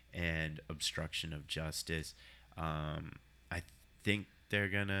and obstruction of justice. I think they're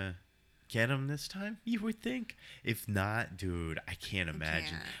gonna get him this time. You would think. If not, dude, I can't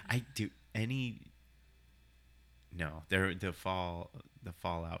imagine. No, the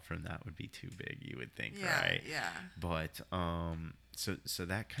fallout from that would be too big, you would think, right? Yeah. But so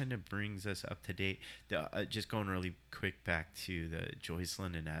that kind of brings us up to date. Just going really quick back to the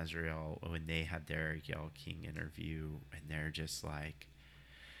Joycelyn and Azrael when they had their Yale King interview, and they're just like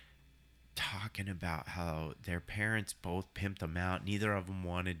talking about how their parents both pimped them out. Neither of them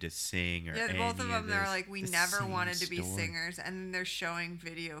wanted to sing or any both of them. They're like, we never wanted to be story. Singers, and then they're showing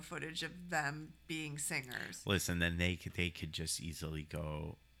video footage of them being singers. Listen, then they could just easily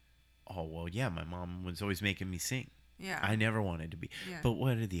go, oh well, yeah, my mom was always making me sing. Yeah, I never wanted to be. Yeah. But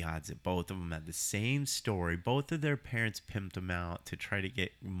what are the odds that both of them had the same story? Both of their parents pimped them out to try to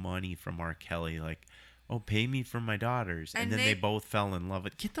get money from R. Kelly, like, oh, pay me for my daughters. And then they both fell in love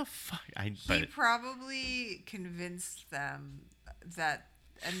with... Get the fuck... He probably convinced them that...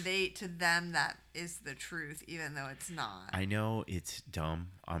 And to them, that is the truth, even though it's not. I know it's dumb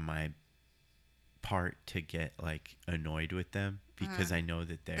on my part to get, like, annoyed with them. Because I know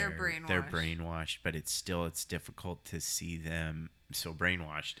that they're brainwashed. But it's difficult to see them so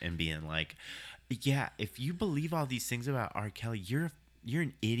brainwashed and being like... Yeah, if you believe all these things about R. Kelly, you're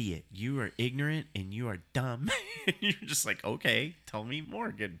an idiot. You are ignorant and you are dumb. You're just like, okay, tell me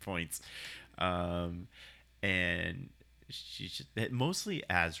more good points. And mostly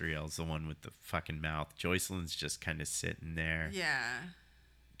Azriel's the one with the fucking mouth. Joycelyn's just kind of sitting there. Yeah.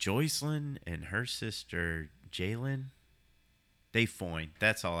 Joycelyn and her sister Jalen, they foin.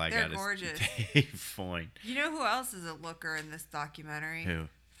 That's all I got. They're gorgeous. They foin. You know who else is a looker in this documentary? Who?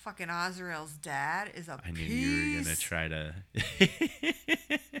 Fucking Azrael's dad is a I knew piece. you were gonna try to.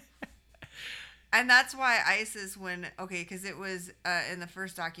 And that's why ISIS, because it was in the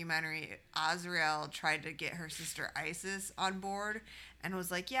first documentary, Azrael tried to get her sister Isis on board and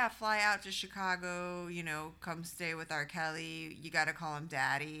was like, yeah, fly out to Chicago, come stay with R. Kelly. You got to call him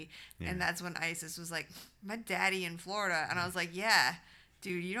daddy. Yeah. And that's when ISIS was like, my daddy in Florida. And I was like, yeah,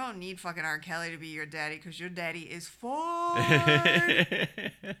 dude, you don't need fucking R. Kelly to be your daddy because your daddy is fine.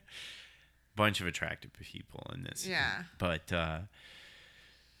 Bunch of attractive people in this. Yeah. But,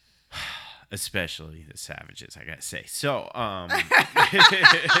 especially the savages, I gotta say. So,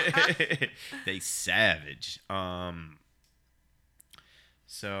 they savage.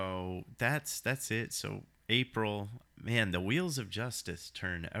 So that's it. So April, man, the wheels of justice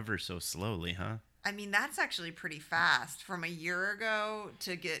turn ever so slowly, huh? I mean, that's actually pretty fast from a year ago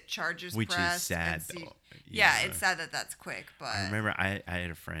to get charges which pressed. Is sad, though. Yeah, it's sad that that's quick, but I remember I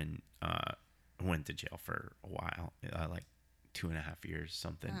had a friend who went to jail for a while, like 2.5 years,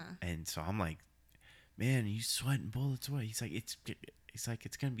 something. And so I'm like, man, you sweating bullets away. He's like, it's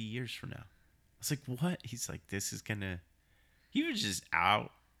gonna be years from now. I was like, what? He's like, he was just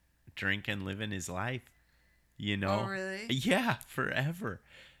out drinking, living his life, Oh, really? Yeah, forever.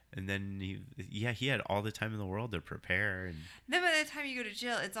 And then he had all the time in the world to prepare. And then by the time you go to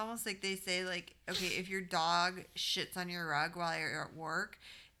jail, it's almost like they say, like, okay, if your dog shits on your rug while you're at work,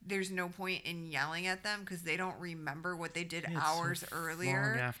 there's no point in yelling at them because they don't remember what they did hours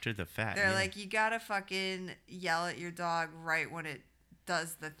earlier. Long after the fact. They're like, you gotta fucking yell at your dog right when it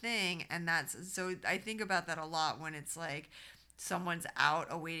does the thing. And so I think about that a lot when it's like someone's out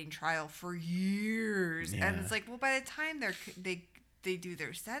awaiting trial for years. Yeah. And it's like, well, by the time they do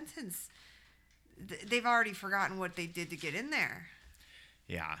their sentence, they've already forgotten what they did to get in there.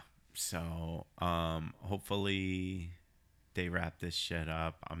 Yeah. So hopefully they wrap this shit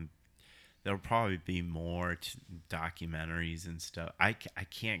up. There'll probably be more documentaries and stuff. I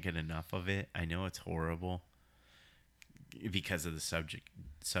can't get enough of it. I know it's horrible because of the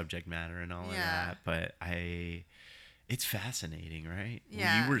subject matter and all of that, but it's fascinating, right?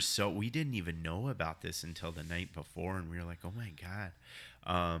 Yeah. We didn't even know about this until the night before, and we were like, oh my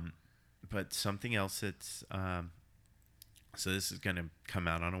God. But something else that's so this is gonna come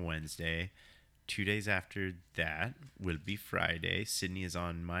out on a Wednesday. 2 days after that will be Friday. Sydney is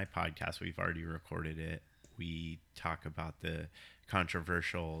on my podcast. We've already recorded it. We talk about the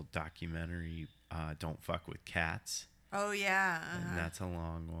controversial documentary, Don't Fuck with Cats. Oh, yeah. And that's a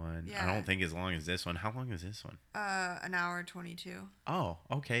long one. Yeah. I don't think as long as this one. How long is this one? An hour 22. Oh,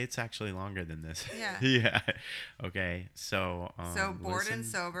 okay. It's actually longer than this. Yeah. Yeah. Okay. So, Bored and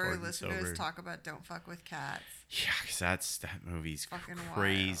Sober. Listeners talk about Don't Fuck with Cats. Yeah, because that movie's fucking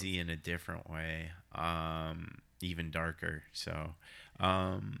crazy wild. In a different way. Even darker. So,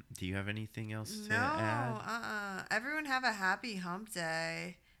 do you have anything else to add? Everyone have a happy hump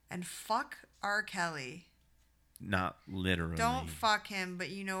day. And fuck R. Kelly. Not literally. Don't fuck him, but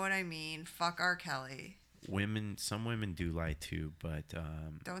you know what I mean. Fuck R. Kelly. Some women do lie too, but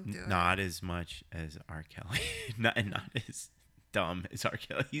don't do not as much as R. Kelly. not as dumb as R.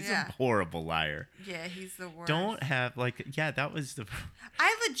 Kelly. He's a horrible liar. Yeah, he's the worst. Don't have that was the.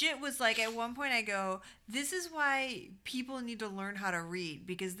 I legit was like, at one point I go, this is why people need to learn how to read,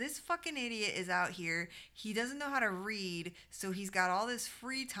 because this fucking idiot is out here. He doesn't know how to read, so he's got all this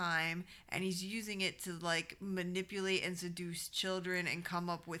free time and he's using it to like manipulate and seduce children and come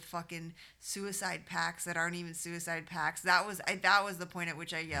up with fucking suicide pacts that aren't even suicide pacts. That was the point at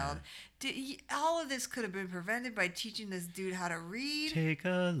which I yelled. All of this could have been prevented by teaching this dude how to read. Take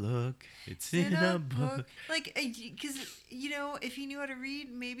a look. It's in a book. Like, because, if he knew how to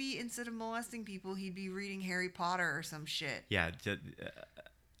read, maybe instead of molesting people, he'd be reading Harry Potter or some shit. Yeah.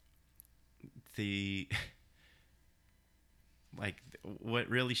 What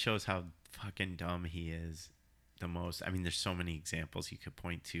really shows how fucking dumb he is the most. I mean, there's so many examples you could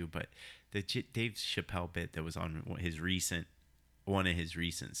point to, but the Dave Chappelle bit that was on one of his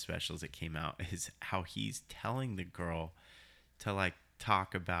recent specials that came out is how he's telling the girl to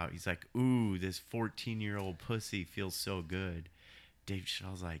talk about, he's like, ooh, this 14-year-old pussy feels so good. Dave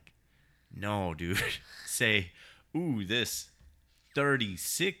Chappelle's like, no, dude. Say, ooh, this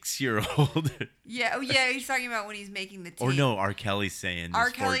 36-year-old. Yeah, oh yeah, he's talking about when he's making the tape. Or no, R. Kelly's saying R.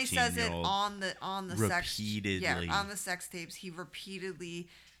 this Kelly says it 14-year-old on the sex, repeatedly. on the sex tapes. He repeatedly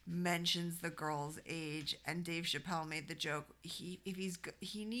mentions the girl's age, and Dave Chappelle made the joke. He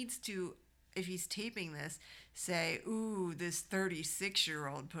needs to, if he's taping this, say, "Ooh, this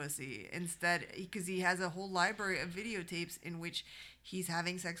 36-year-old pussy," instead, because he has a whole library of videotapes in which he's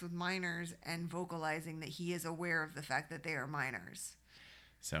having sex with minors and vocalizing that he is aware of the fact that they are minors.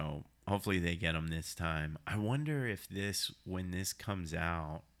 So hopefully they get him this time. I wonder if when this comes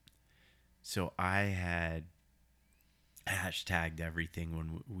out. So I had hashtagged everything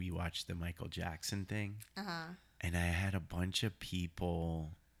when we watched the Michael Jackson thing. And I had a bunch of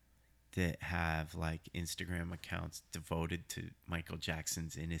people that have like Instagram accounts devoted to Michael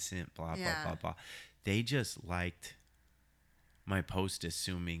Jackson's Innocent, blah, blah, blah, blah. They just liked my post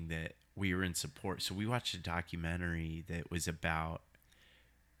assuming that we were in support. So we watched a documentary that was about,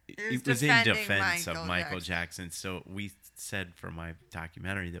 it was in defense of Michael Jackson. So we said for my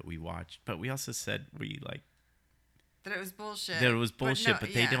documentary that we watched, but we also said that it was bullshit.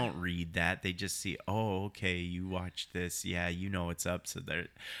 But they don't read that. They just see, oh, okay, you watched this. Yeah, you know what's up. So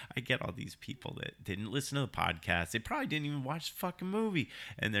I get all these people that didn't listen to the podcast. They probably didn't even watch the fucking movie.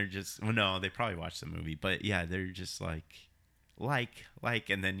 And they're just, well, no, they probably watched the movie. But yeah, they're just like,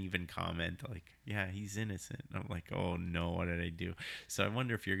 and then even comment like, yeah, he's innocent. And I'm like, oh no, what did I do? So I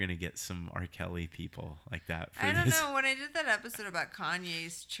wonder if you're gonna get some R. Kelly people like that for I don't know. When I did that episode about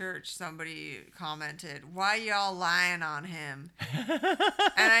Kanye's church, somebody commented, "Why y'all lying on him?" And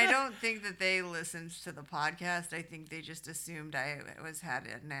I don't think that they listened to the podcast. I think they just assumed I had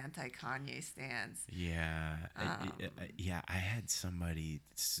an anti-Kanye stance. Yeah, yeah. I had somebody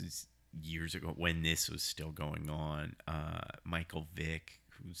years ago when this was still going on, Michael Vick,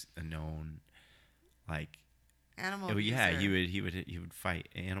 who's a known like animal abuser. Yeah, he would fight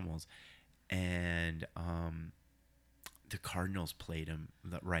animals, and the Cardinals played him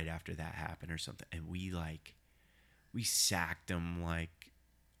right after that happened or something, and we sacked him like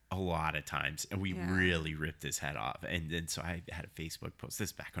a lot of times, and we really ripped his head off. And then so I had a Facebook post,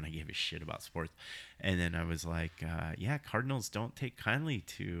 this back when I gave a shit about sports, and then I was like, yeah, Cardinals don't take kindly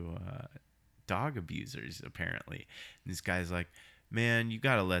to dog abusers apparently. And this guy's like, man, you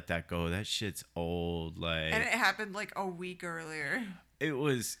gotta let that go, that shit's old. Like, and it happened like a week earlier. It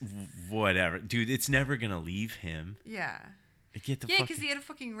was whatever, dude. It's never gonna leave him. Yeah. Because he had a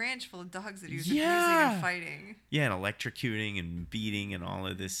fucking ranch full of dogs that he was abusing and fighting. Yeah, and electrocuting and beating and all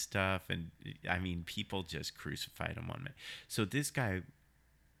of this stuff. And I mean, people just crucified him on me. So this guy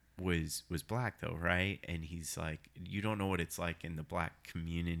was black though, right? And he's like, you don't know what it's like in the black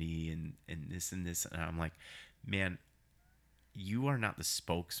community and this and this. And I'm like, man, you are not the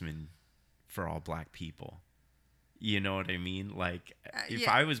spokesman for all black people. You know what I mean? Like, if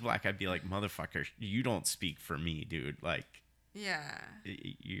I was black, I'd be like, motherfucker, you don't speak for me, dude. Like, yeah,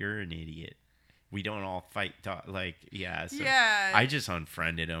 you're an idiot. We don't all fight. So yeah. I just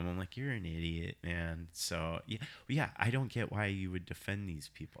unfriended him. I'm like, you're an idiot, man. So yeah, I don't get why you would defend these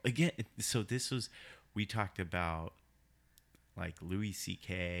people again. So we talked about like Louis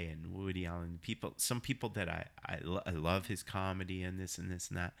C.K. and Woody Allen, some people that I love his comedy and this and this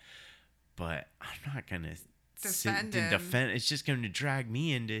and that, but I'm not gonna defend. It's just going to drag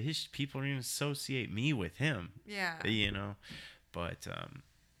me into his. People are going to associate me with him. Yeah. You know, but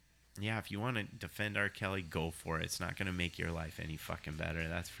yeah, if you want to defend R. Kelly, go for it. It's not going to make your life any fucking better.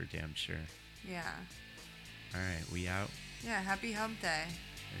 That's for damn sure. Yeah. All right, we out. Yeah. Happy Hump Day.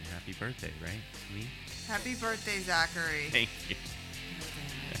 And happy birthday, right? To me. Happy birthday, Zachary. Thank you.